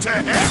allowed to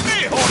hit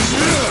me,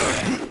 horseman!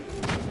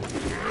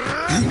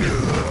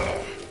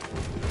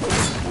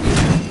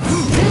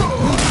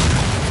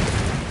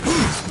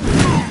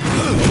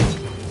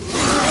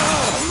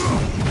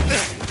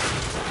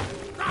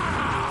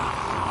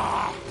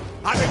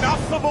 Had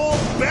enough of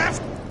old Beth?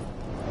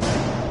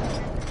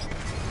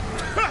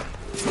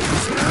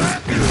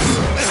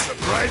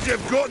 Surprised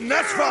you've gotten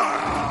this far!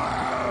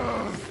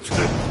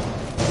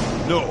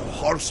 No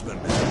horseman.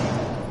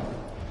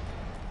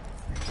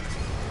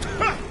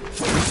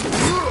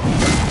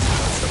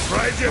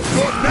 Surprised you've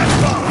gotten this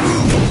far!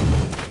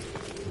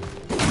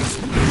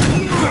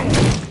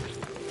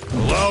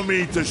 Allow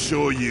me to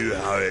show you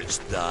how it's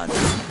done.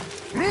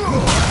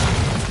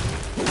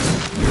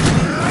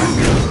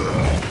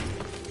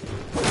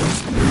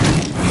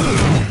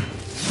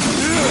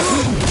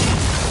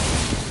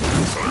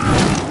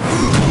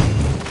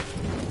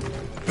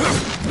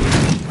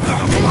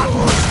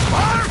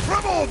 Far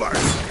from over!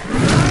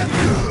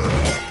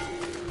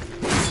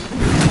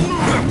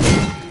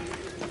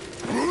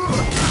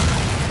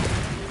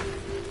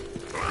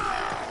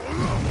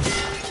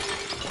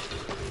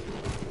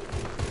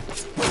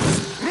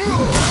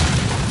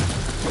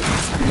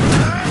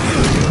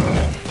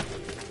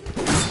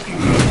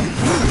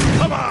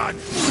 Come on!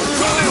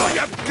 Show me what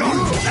you've got!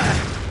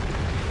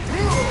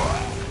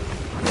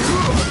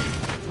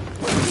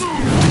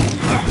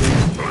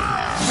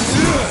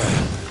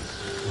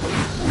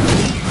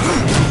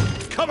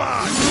 Come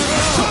on!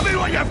 Show me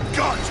what you've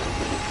got!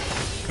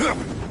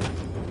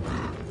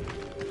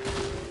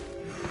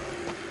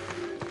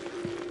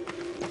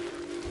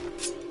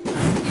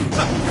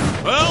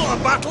 Well, a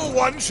battle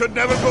won should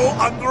never go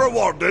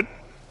unrewarded.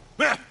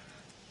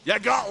 You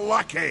got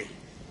lucky.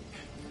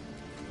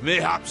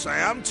 Mayhaps I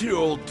am too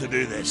old to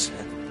do this.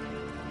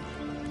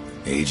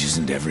 Age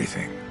isn't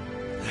everything.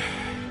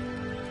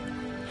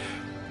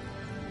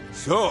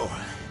 So,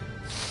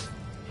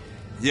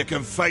 you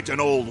can fight an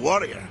old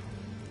warrior,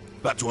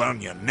 but to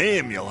earn your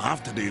name, you'll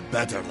have to do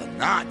better than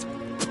that.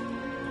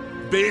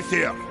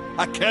 Baethir,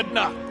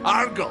 Echidna,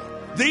 Argyll,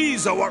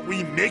 these are what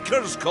we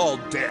makers call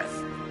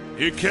death.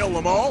 You kill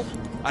them all,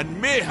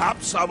 and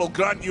mayhaps I will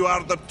grant you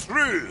are the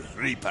true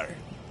Reaper.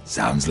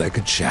 Sounds like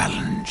a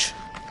challenge.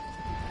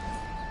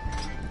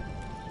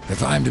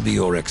 If I'm to be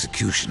your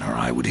executioner,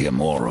 I would hear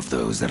more of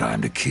those that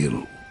I'm to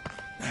kill.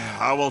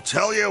 I will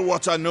tell you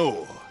what I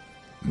know.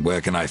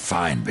 Where can I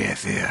find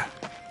Baethir?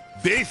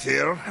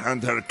 Baethir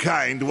and her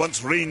kind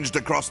once ranged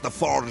across the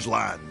Forge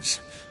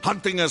lands,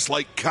 hunting us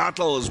like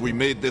cattle as we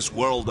made this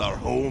world our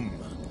home.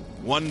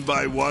 One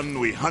by one,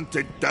 we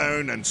hunted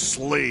down and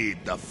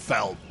slayed the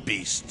fell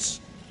beasts.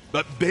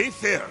 But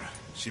Baethir,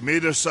 she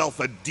made herself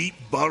a deep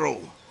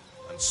burrow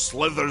and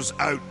slithers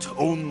out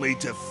only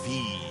to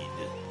feed.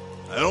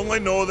 I only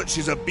know that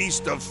she's a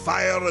beast of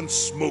fire and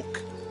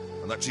smoke,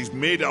 and that she's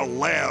made her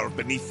lair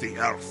beneath the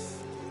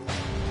earth.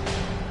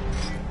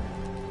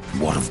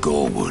 What of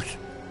Gorwood?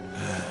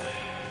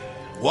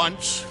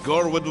 Once,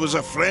 Gorwood was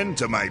a friend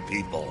to my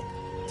people.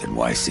 Then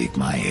why seek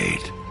my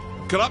aid?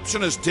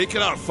 Corruption has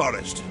taken our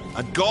forest,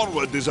 and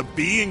Gorwood is a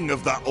being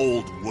of that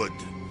old wood.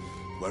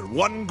 Where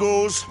one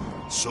goes,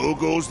 so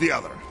goes the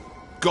other.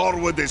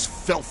 Gorwood is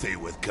filthy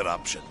with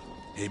corruption.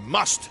 He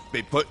must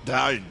be put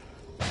down.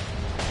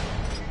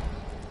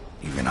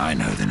 Even I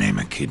know the name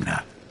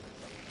Echidna.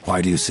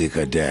 Why do you seek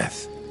her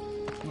death?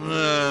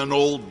 An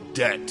old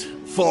debt,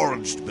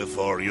 forged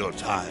before your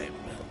time.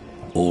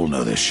 All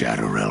know the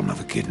Shadow Realm of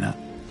Echidna.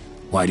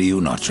 Why do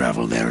you not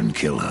travel there and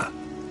kill her?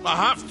 I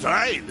have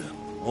tried,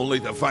 only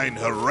to find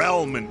her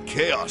realm in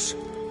chaos.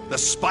 The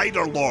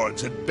Spider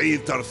Lords had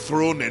bathed her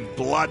throne in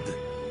blood,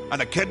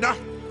 and Echidna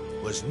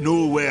was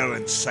nowhere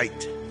in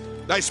sight.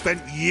 I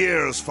spent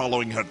years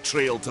following her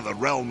trail to the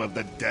realm of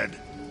the dead.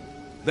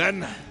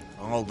 Then,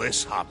 all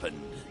this happened.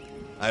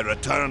 I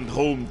returned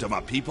home to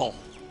my people,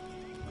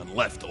 and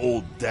left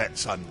old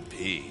debts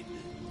unpaid.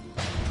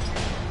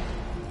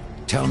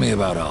 Tell me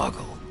about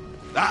Argyll.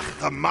 Ah,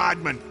 the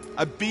madman!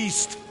 A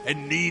beast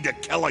in need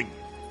of killing.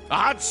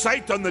 I had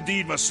sight on the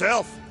deed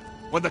myself,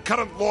 when the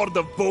current Lord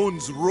of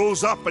Bones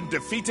rose up and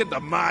defeated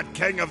the Mad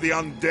King of the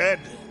Undead.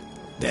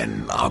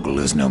 Then Hoggle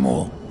is no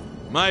more.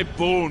 My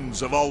bones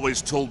have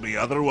always told me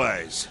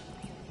otherwise.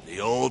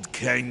 The old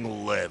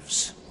king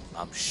lives.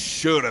 I'm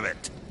sure of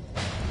it.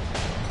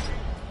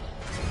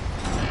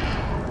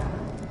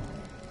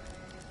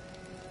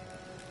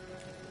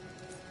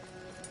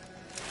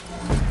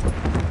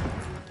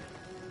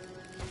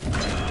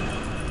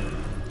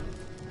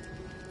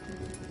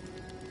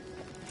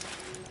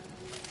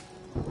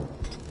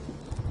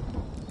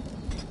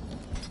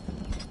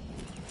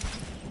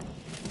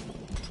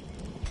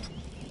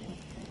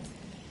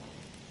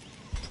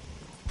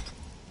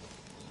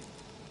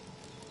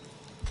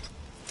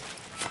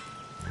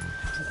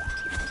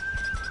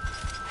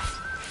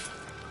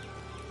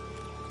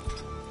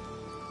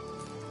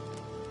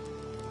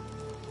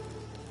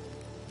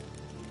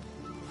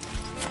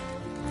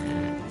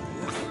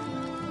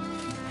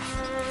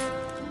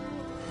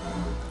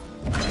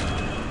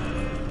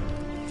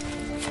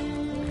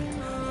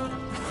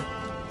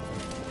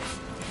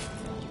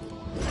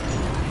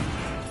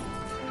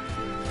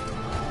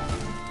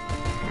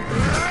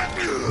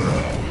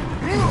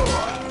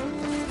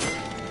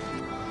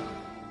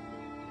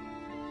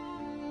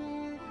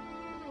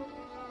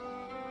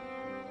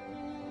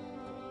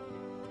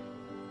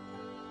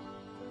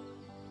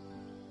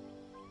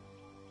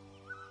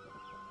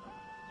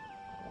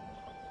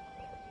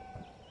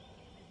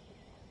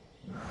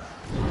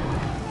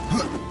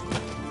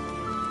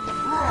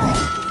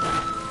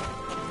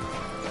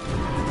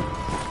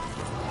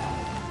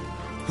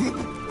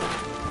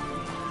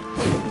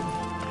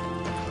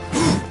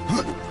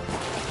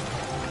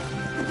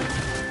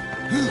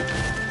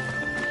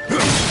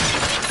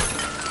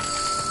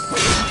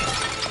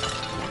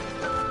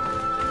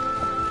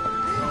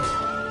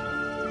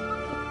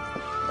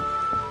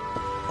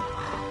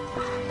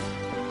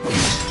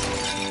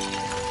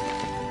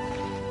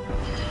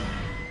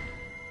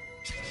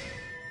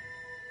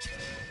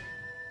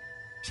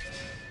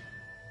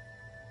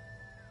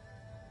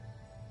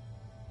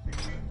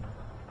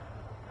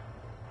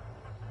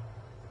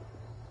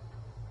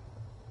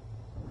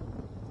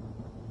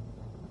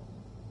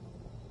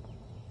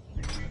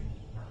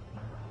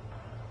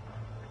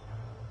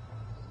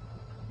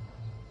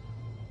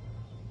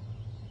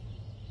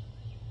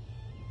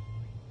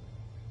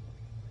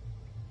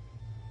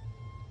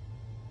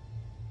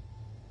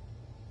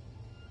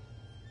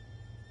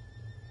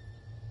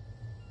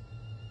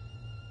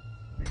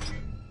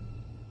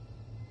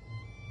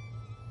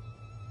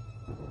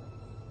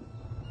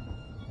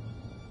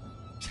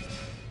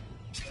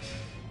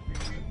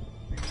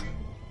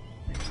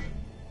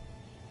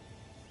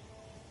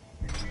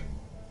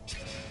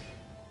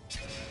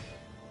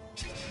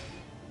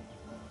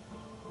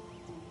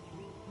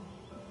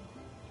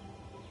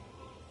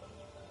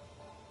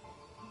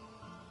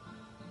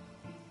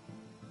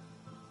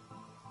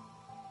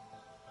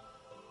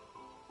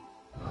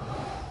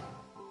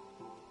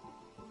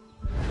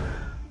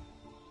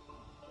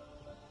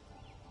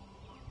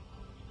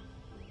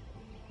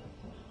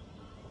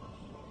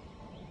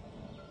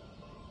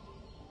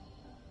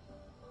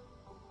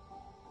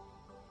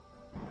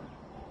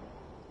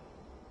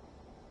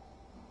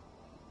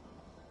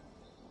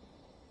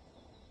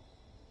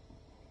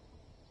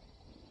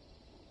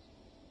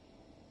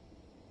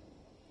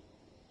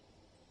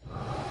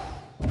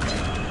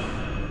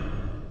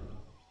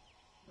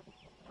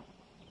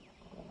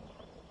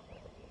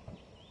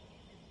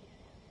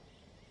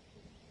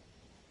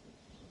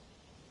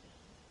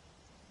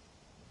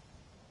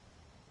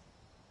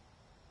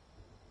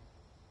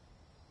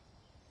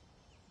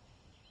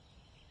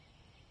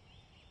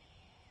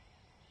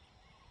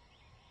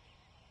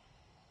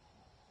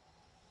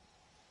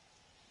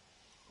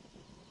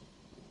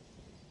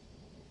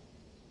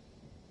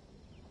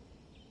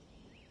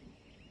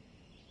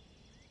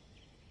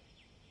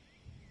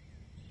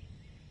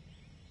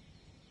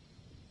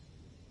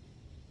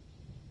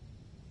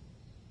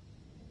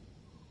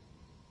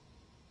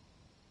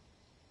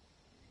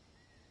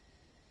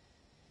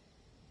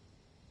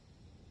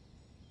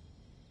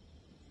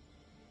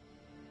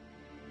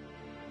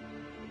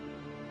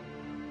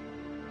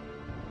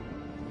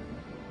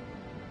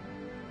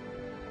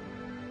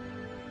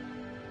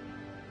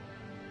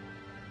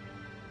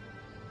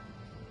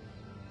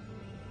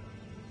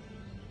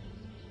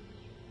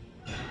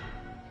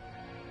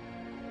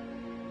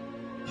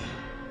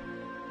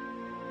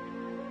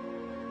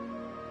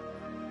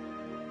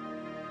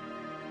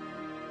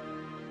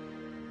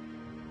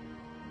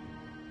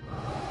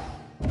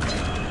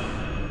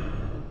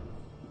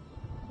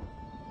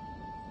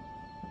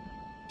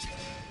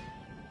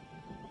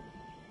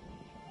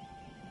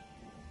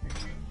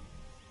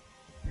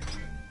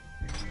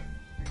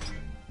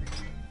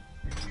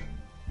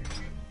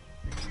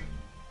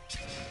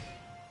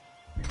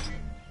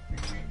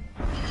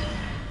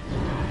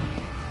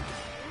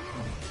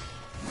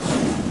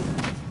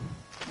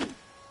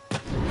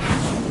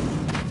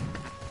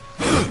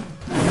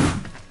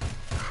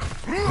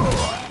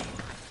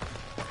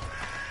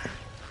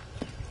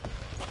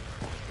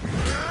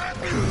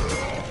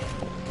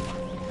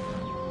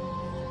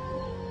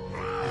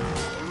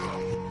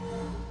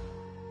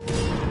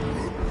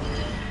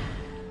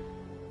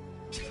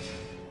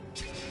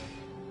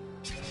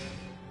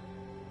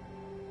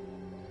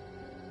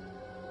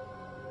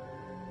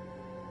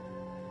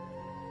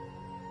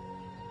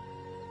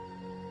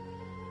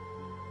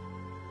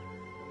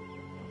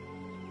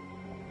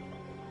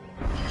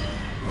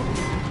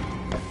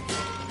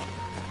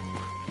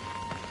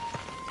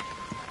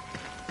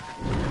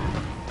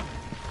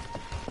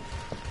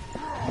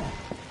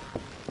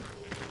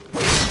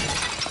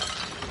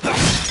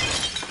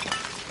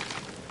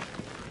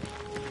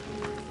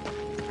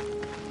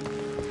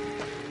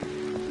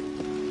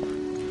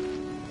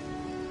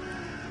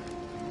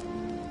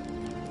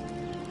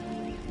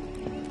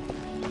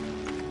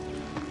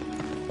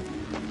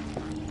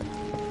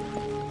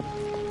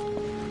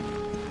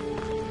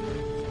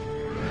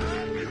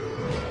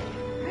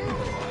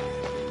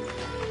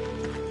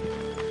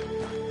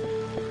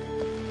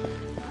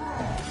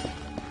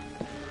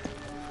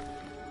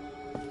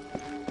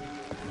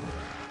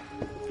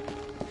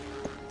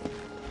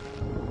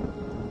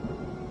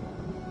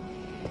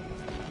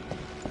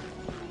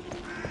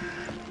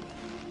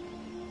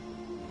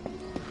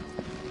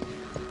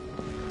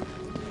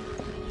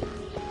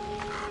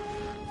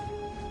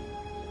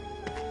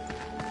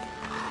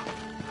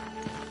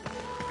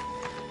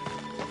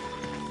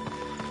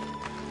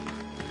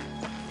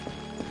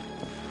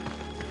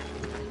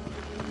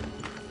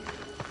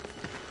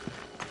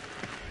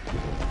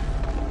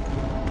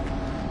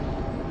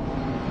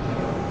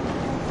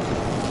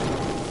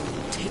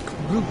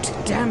 root,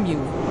 damn you!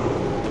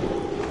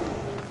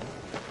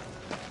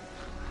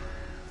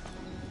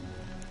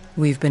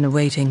 We've been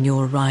awaiting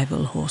your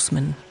arrival,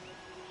 horseman.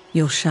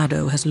 Your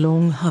shadow has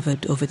long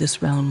hovered over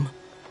this realm.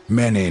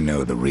 Many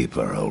know the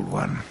Reaper, Old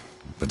One,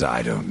 but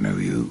I don't know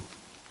you.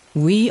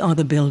 We are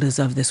the builders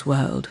of this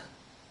world,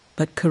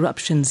 but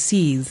corruption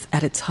seethes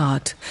at its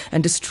heart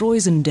and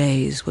destroys in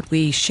days what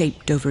we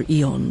shaped over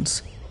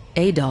eons.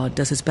 Adar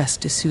does his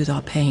best to soothe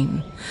our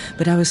pain,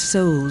 but our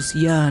souls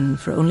yearn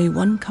for only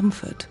one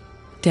comfort: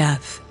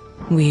 death.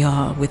 We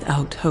are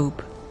without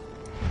hope.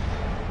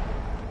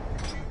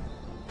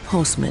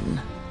 Horseman,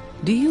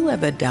 do you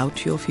ever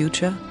doubt your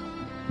future?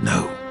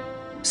 No.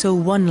 So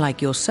one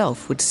like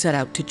yourself would set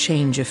out to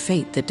change a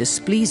fate that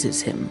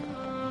displeases him.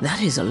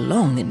 That is a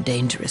long and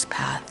dangerous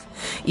path,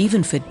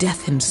 even for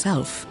death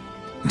himself.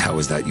 How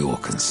is that your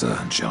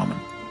concern, Shaman?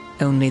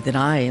 Only that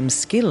I am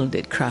skilled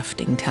at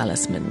crafting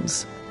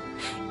talismans.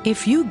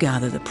 If you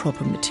gather the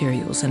proper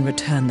materials and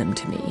return them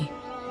to me,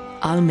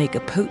 I'll make a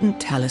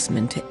potent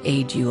talisman to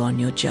aid you on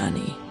your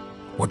journey.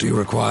 What do you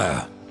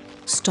require?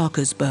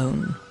 Stalker's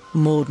bone,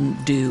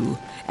 mordant dew,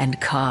 and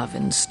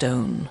carven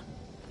stone.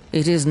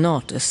 It is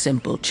not a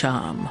simple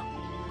charm.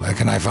 Where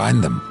can I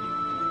find them?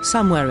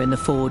 Somewhere in the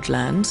Forge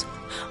Lands.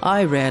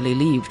 I rarely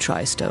leave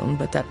Tristone,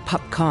 but that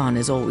pup Khan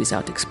is always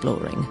out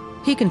exploring.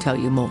 He can tell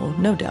you more,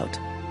 no doubt.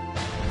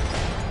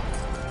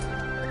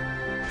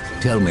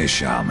 Tell me,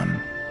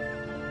 Shaman,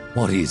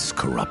 what is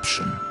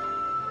corruption?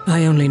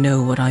 I only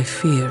know what I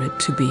fear it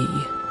to be.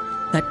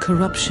 That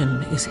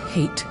corruption is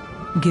hate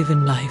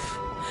given life,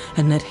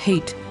 and that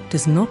hate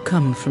does not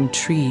come from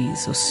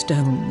trees or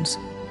stones,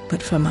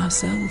 but from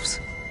ourselves.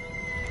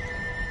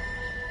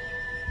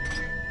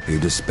 You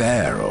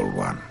despair, Old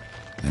One,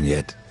 and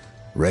yet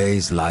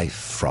raise life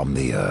from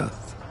the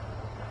earth.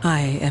 I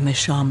am a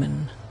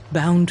shaman,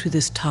 bound to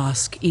this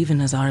task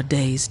even as our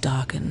days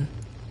darken.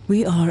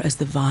 We are as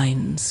the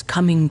vines,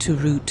 coming to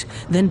root,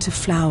 then to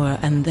flower,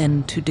 and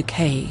then to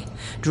decay,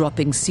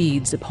 dropping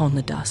seeds upon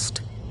the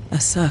dust. A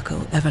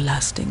circle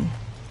everlasting.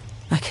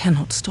 I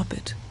cannot stop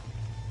it,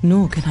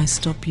 nor can I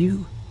stop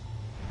you.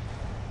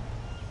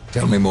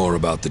 Tell me more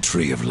about the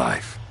Tree of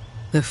Life.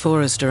 The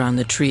forest around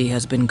the tree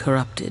has been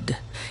corrupted.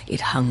 It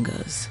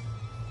hungers.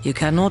 You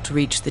cannot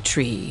reach the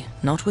tree,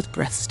 not with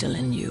breath still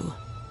in you.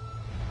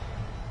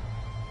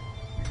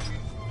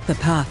 The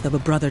path of a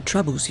brother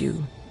troubles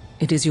you.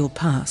 It is your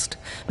past,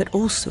 but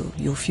also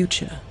your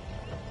future.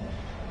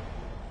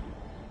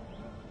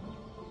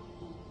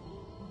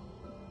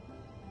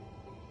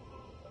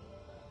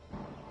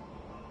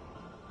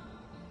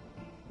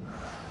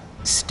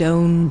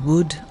 Stone,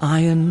 wood,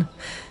 iron,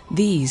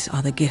 these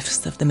are the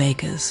gifts of the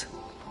makers.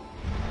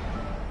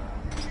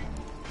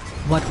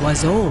 What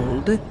was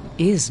old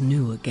is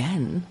new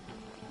again.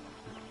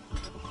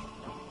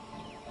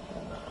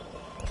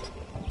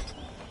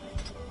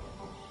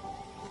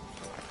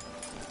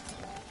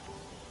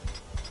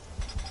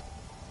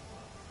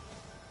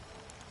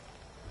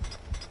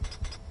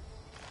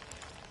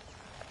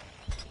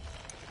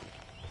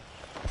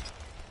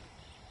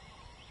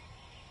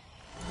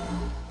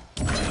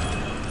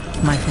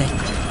 My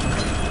thanks.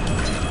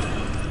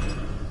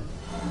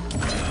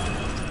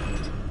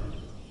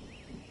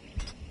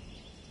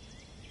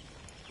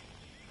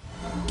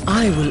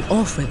 I will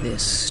offer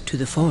this to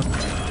the forest.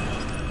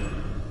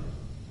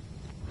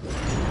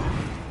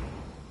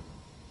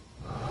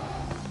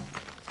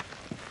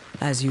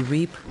 As you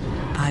reap,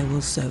 I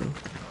will sow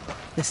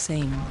the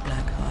same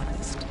black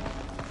harvest.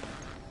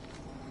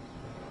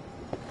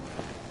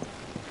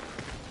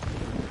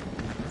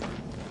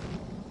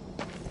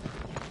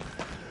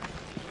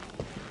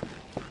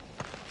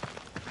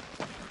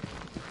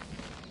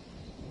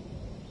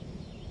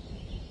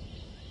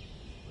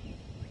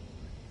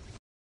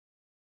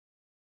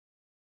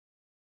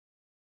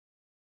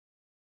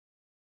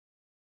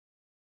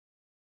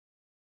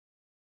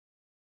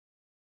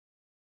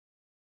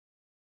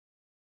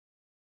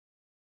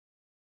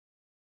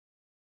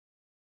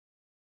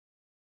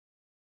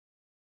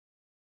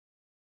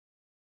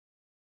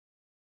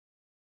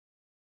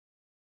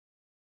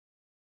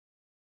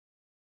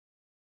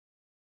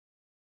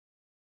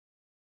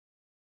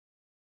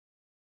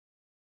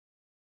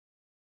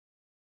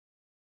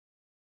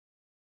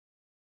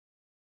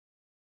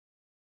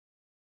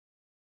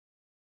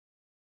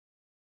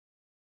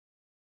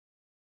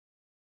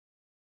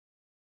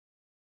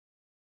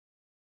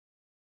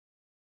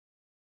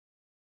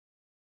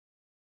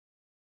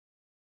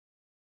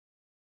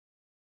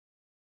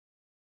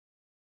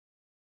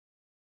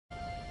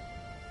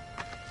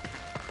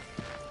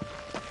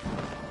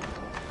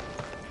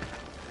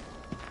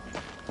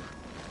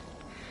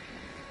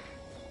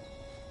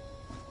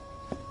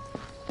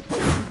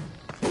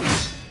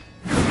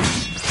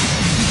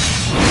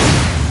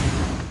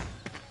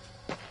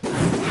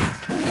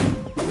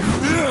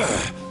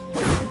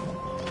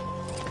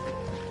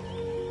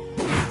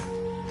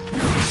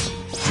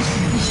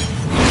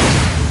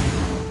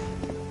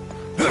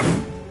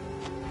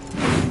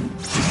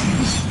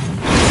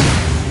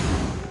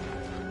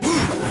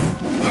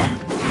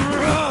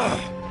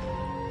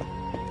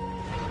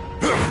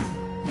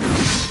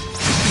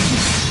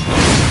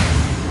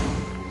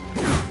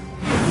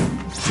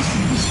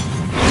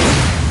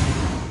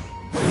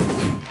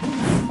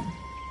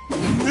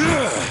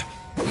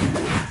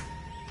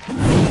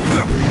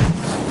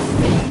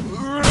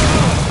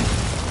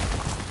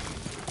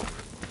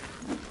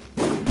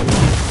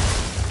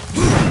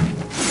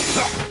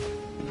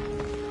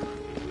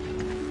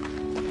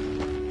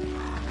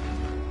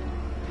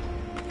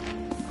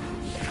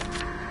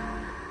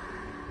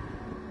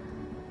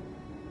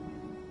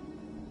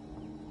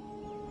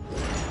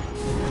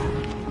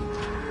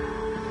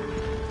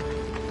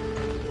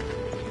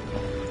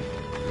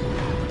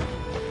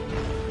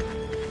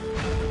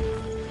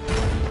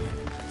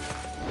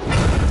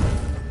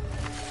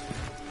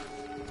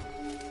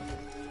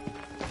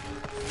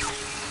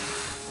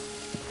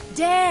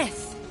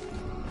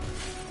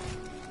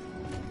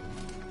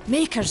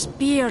 Maker's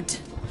beard.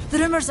 The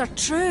rumors are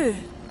true.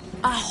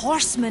 A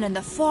horseman in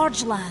the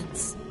Forge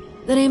lands.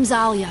 The name's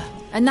Alia,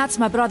 and that's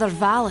my brother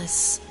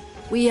Valis.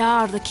 We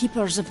are the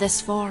keepers of this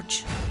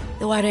forge,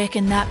 though I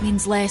reckon that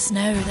means less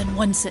now than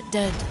once it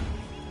did.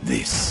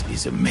 This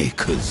is a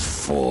Maker's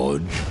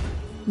Forge?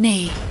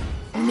 Nay,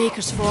 the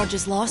Maker's Forge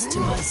is lost to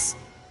us,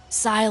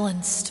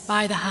 silenced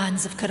by the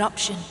hands of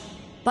corruption.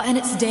 But in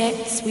its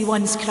depths we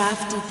once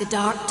crafted the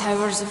dark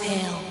towers of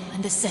hell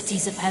and the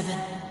cities of heaven.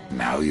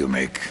 Now you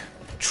make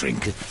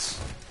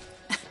trinkets?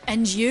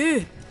 And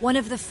you, one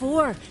of the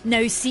four,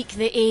 now seek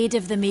the aid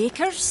of the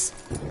Makers?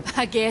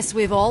 I guess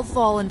we've all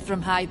fallen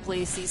from high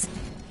places.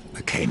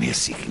 I came here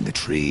seeking the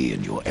tree,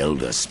 and your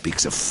elder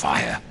speaks of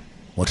fire.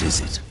 What is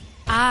it?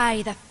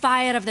 Aye, the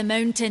fire of the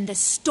mountain, the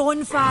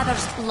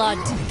Stonefather's blood.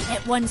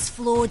 It once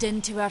flowed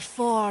into our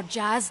forge,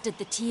 as did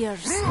the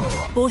tears.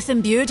 Both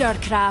imbued our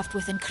craft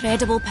with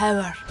incredible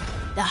power,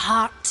 the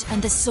heart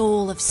and the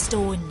soul of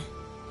stone.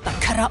 But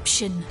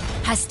corruption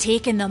has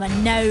taken them,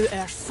 and now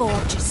our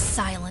forge is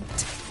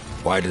silent.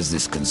 Why does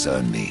this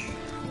concern me?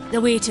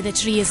 The way to the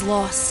tree is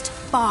lost,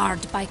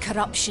 barred by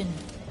corruption.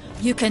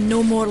 You can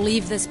no more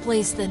leave this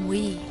place than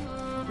we.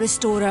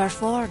 Restore our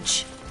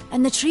forge,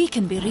 and the tree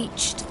can be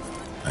reached.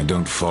 I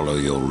don't follow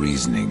your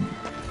reasoning.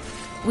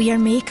 We are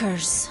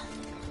makers,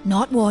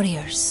 not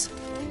warriors.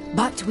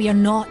 But we are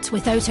not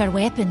without our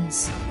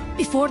weapons.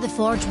 Before the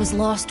forge was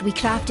lost, we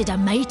crafted a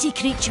mighty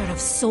creature of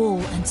soul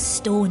and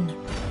stone.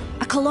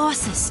 A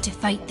colossus to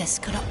fight this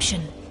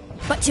corruption.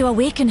 But to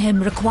awaken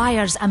him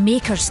requires a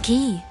maker's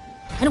key.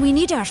 And we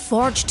need our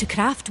forge to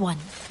craft one.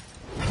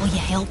 Will you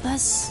help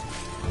us?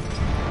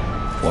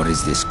 What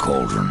is this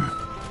cauldron?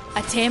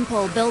 A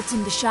temple built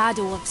in the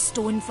shadow of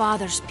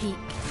Stonefather's Peak.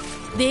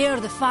 There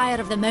the fire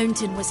of the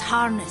mountain was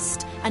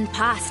harnessed and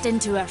passed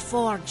into our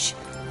forge.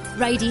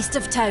 Ride east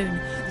of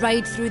town,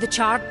 ride through the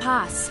charred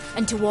pass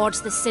and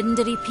towards the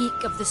cindery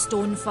peak of the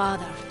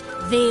Stonefather.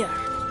 There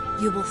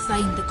you will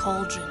find the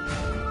cauldron.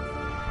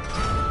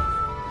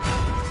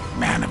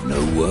 Man of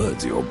no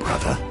words, your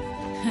brother.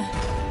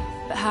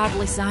 But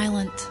hardly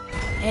silent.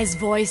 His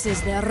voice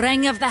is the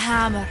ring of the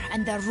hammer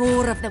and the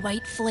roar of the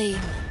white flame.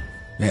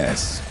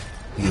 Yes,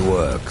 he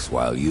works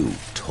while you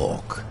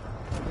talk.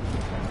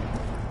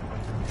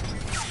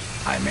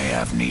 I may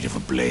have need of a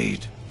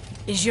blade.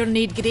 Is your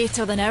need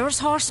greater than ours,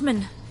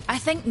 horseman? I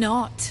think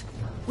not.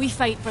 We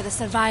fight for the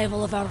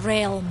survival of our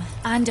realm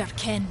and our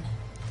kin.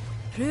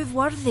 Prove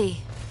worthy,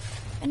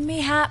 and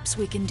mayhaps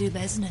we can do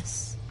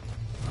business.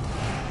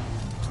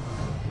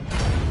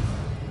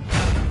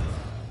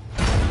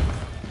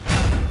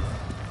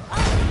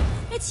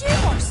 Oh, it's you,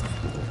 horseman.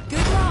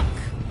 Good luck.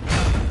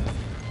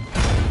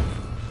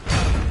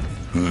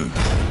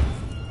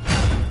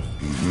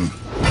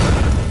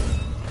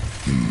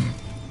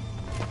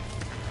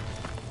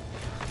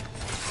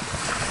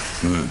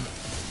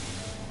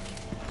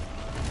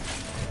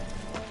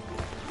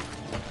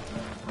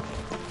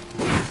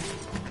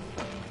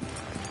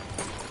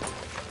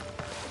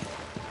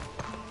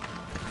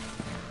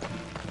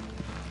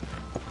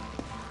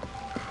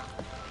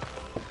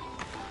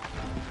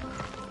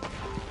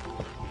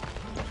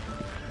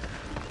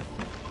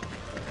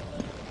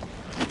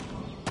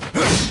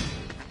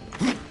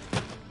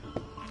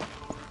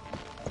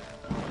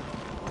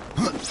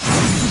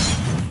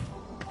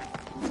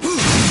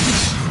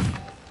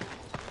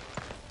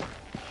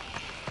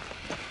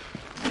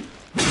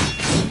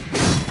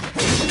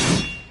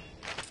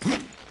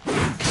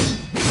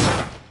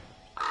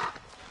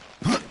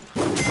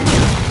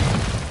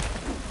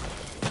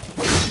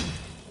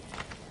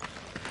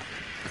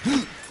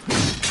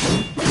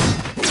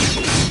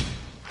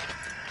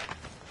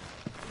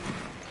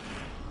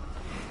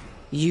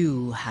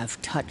 You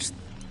have touched...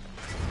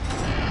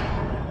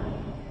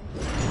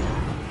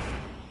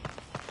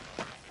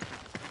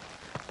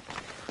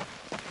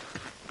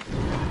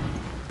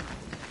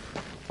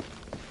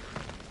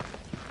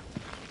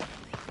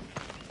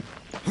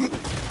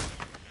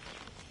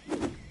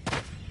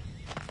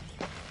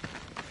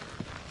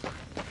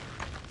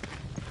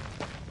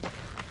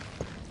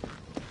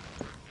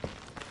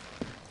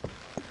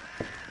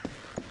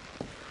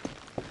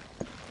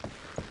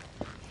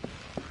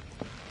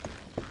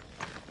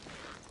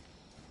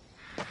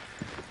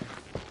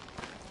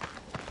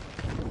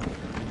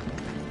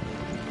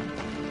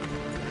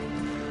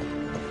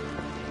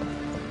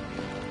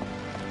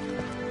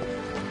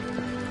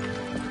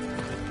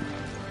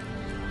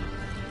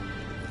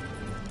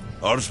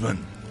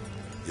 Horseman,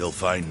 you'll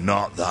find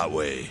naught that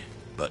way,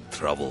 but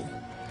trouble.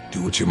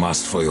 Do what you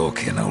must for your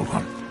kin, old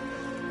one.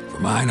 For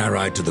mine, I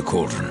ride to the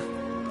cauldron.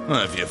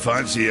 Well, if you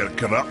fancy your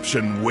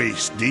corruption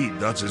waist deep,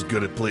 that's as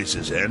good a place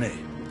as any.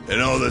 You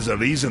know, there's a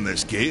reason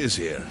this gate is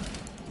here.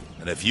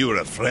 And if you were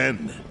a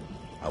friend,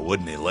 I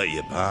wouldn't let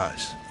you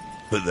pass.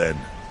 But then,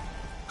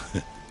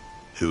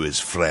 who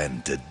is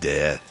friend to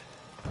death?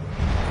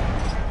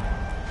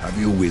 Have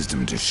you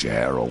wisdom to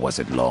share, or was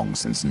it long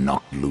since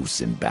knocked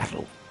loose in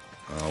battle?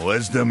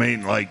 Wisdom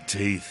ain't like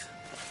teeth.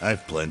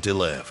 I've plenty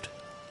left.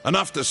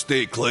 Enough to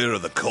stay clear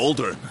of the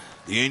cauldron.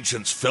 The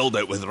ancients filled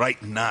it with right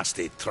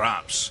nasty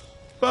traps.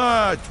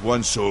 But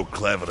one so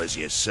clever as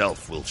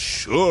yourself will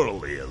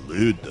surely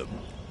elude them.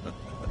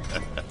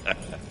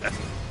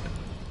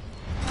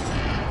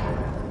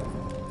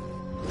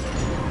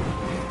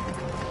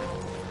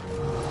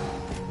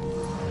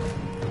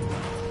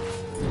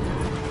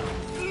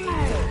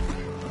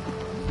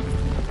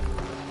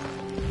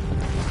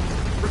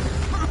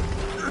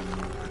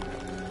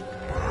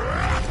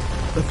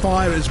 The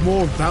fire is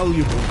more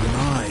valuable than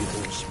I,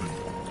 horseman.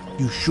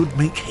 You should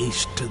make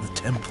haste to the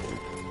temple.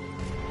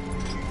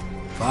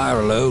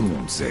 Fire alone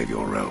won't save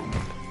your realm.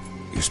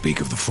 You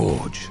speak of the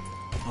forge.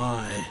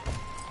 Aye.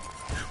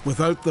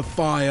 Without the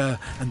fire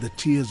and the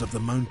tears of the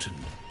mountain,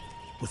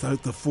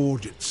 without the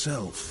forge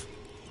itself,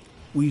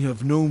 we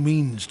have no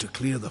means to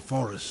clear the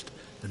forest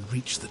and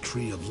reach the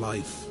tree of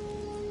life.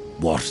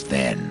 What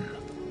then?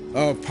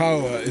 Our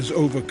power is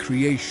over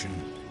creation,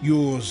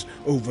 yours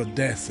over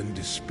death and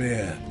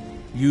despair.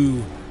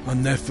 You are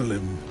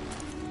Nephilim,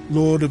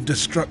 Lord of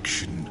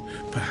Destruction.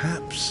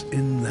 Perhaps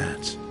in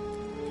that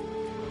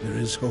there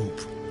is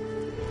hope.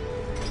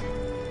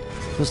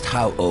 Just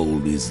how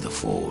old is the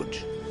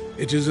forge?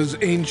 It is as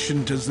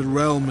ancient as the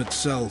realm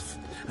itself,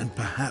 and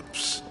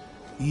perhaps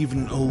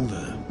even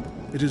older.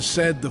 It is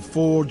said the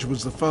forge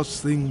was the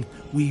first thing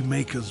we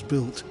makers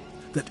built,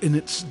 that in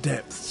its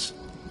depths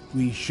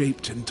we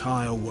shaped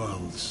entire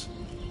worlds.